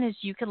often as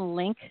you can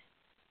link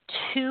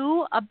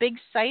to a big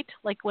site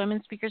like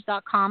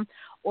womenspeakers.com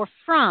or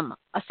from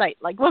a site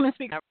like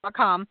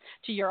womenspeakers.com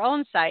to your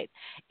own site,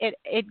 it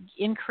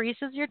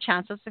increases your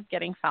chances of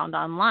getting found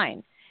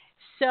online.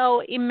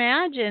 So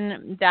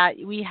imagine that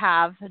we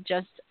have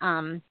just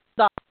a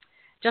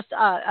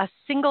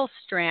single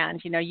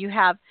strand. You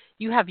have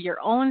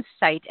your own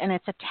site and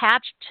it's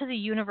attached to the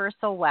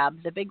universal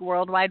web, the big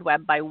World Wide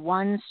Web, by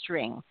one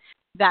string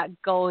that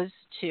goes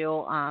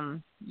to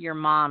your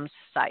mom's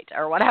site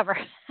or whatever.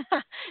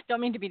 Don't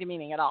mean to be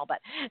demeaning at all,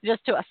 but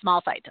just to a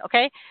small site,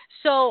 okay?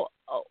 So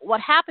what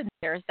happens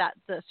there is that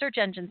the search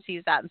engine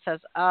sees that and says,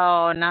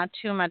 oh, not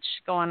too much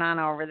going on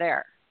over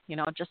there,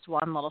 just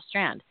one little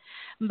strand.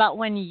 But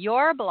when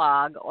your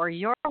blog or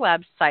your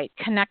website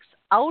connects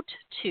out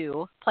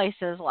to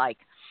places like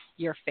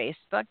your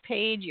Facebook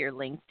page, your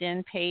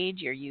LinkedIn page,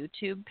 your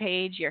YouTube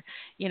page, your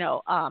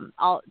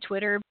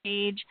Twitter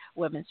page,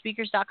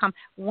 womenspeakers.com.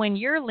 When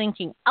you're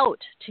linking out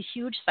to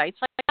huge sites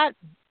like that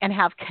and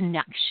have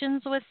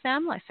connections with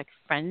them, like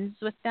friends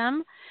with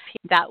them,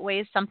 that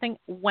weighs something.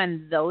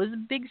 When those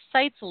big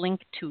sites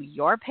link to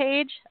your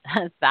page,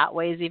 that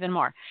weighs even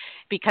more,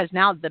 because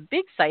now the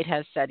big site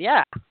has said,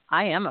 yeah,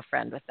 I am a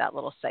friend with that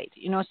little site.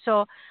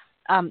 So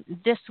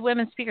this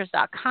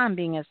womenspeakers.com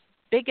being as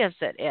big as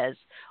it is,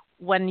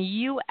 when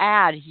you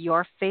add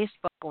your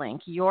Facebook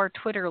link, your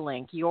Twitter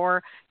link,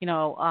 your,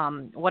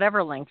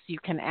 whatever links you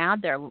can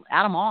add there,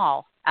 add them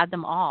all.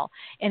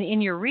 And in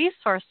your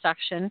resource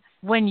section,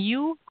 when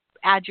you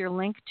add your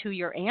link to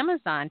your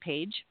Amazon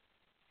page,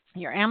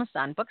 your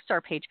Amazon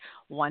bookstore page,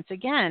 once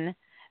again,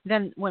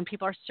 then when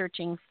people are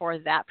searching for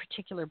that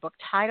particular book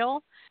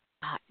title,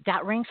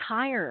 that ranks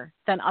higher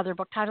than other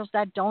book titles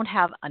that don't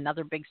have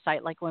another big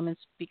site like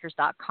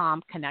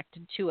womenspeakers.com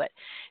connected to it.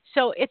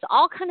 So it's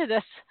all kind of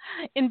this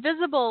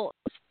invisible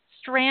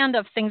strand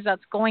of things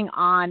that's going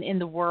on in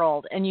the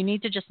world, and you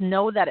need to just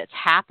know that it's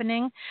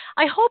happening.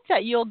 I hope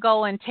that you'll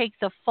go and take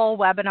the full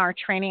webinar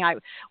training.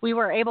 We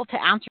were able to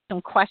answer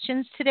some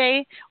questions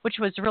today, which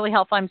was really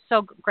helpful. I'm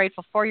so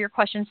grateful for your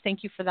questions.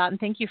 Thank you for that, and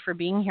thank you for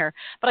being here.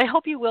 But I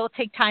hope you will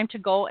take time to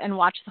go and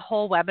watch the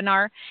whole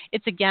webinar.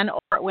 It's again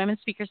over at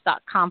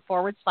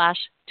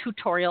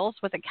womenspeakers.com/tutorials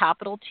with a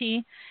capital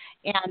T,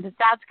 and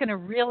that's going to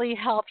really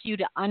help you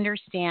to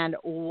understand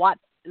what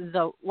in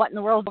the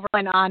world is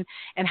going on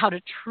and how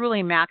to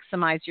truly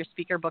maximize your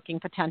speaker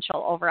booking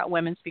potential over at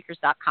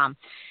womenspeakers.com.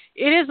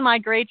 It is my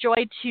great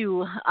joy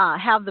to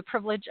have the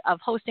privilege of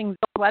hosting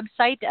the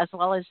website as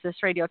well as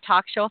this radio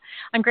talk show.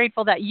 I'm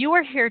grateful that you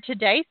are here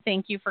today.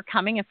 Thank you for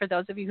coming. And for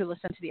those of you who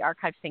listen to the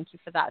archives, thank you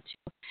for that too.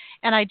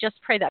 And I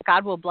just pray that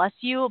God will bless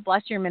you,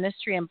 bless your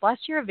ministry, and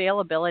bless your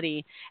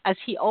availability as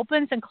He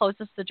opens and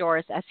closes the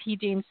doors as He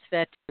deems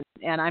fit.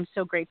 And I'm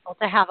so grateful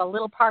to have a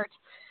little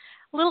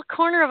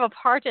corner of a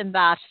part in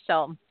that.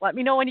 So let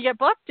me know when you get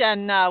booked,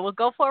 and we'll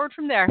go forward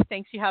from there.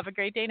 Thanks. You have a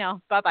great day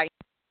now. Bye-bye.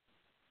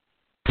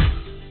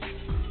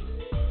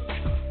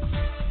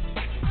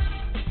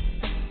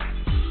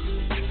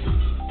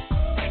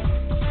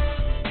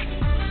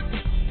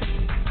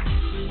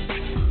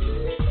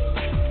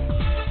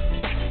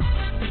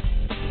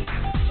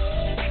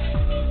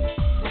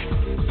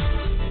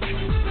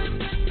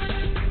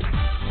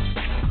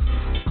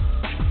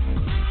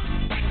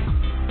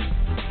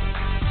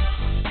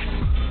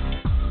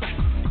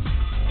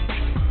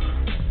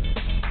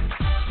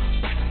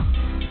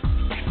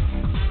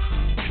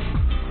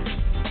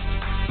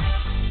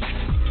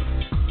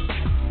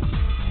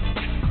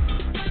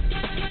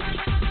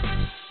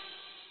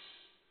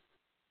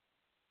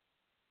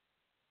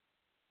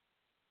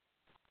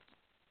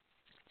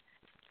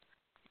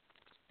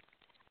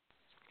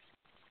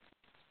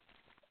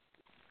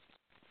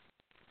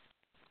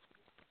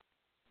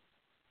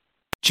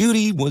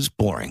 Judy was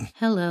boring.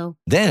 Hello.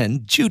 Then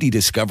Judy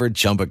discovered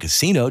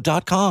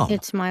ChumbaCasino.com.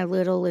 It's my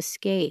little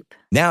escape.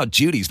 Now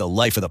Judy's the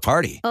life of the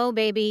party. Oh,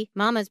 baby,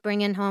 mama's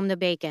bringing home the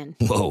bacon.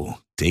 Whoa,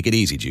 take it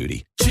easy,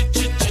 Judy.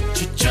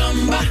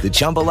 The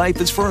Chumba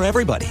life is for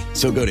everybody.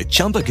 So go to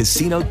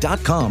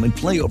ChumbaCasino.com and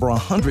play over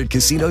 100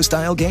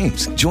 casino-style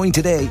games. Join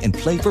today and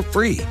play for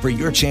free for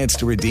your chance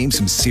to redeem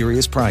some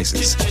serious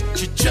prizes.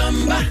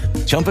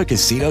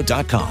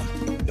 ChumbaCasino.com.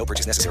 No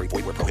purchase necessary.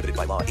 Void where prohibited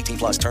by law.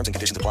 18+ terms and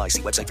conditions apply.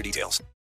 See website for details.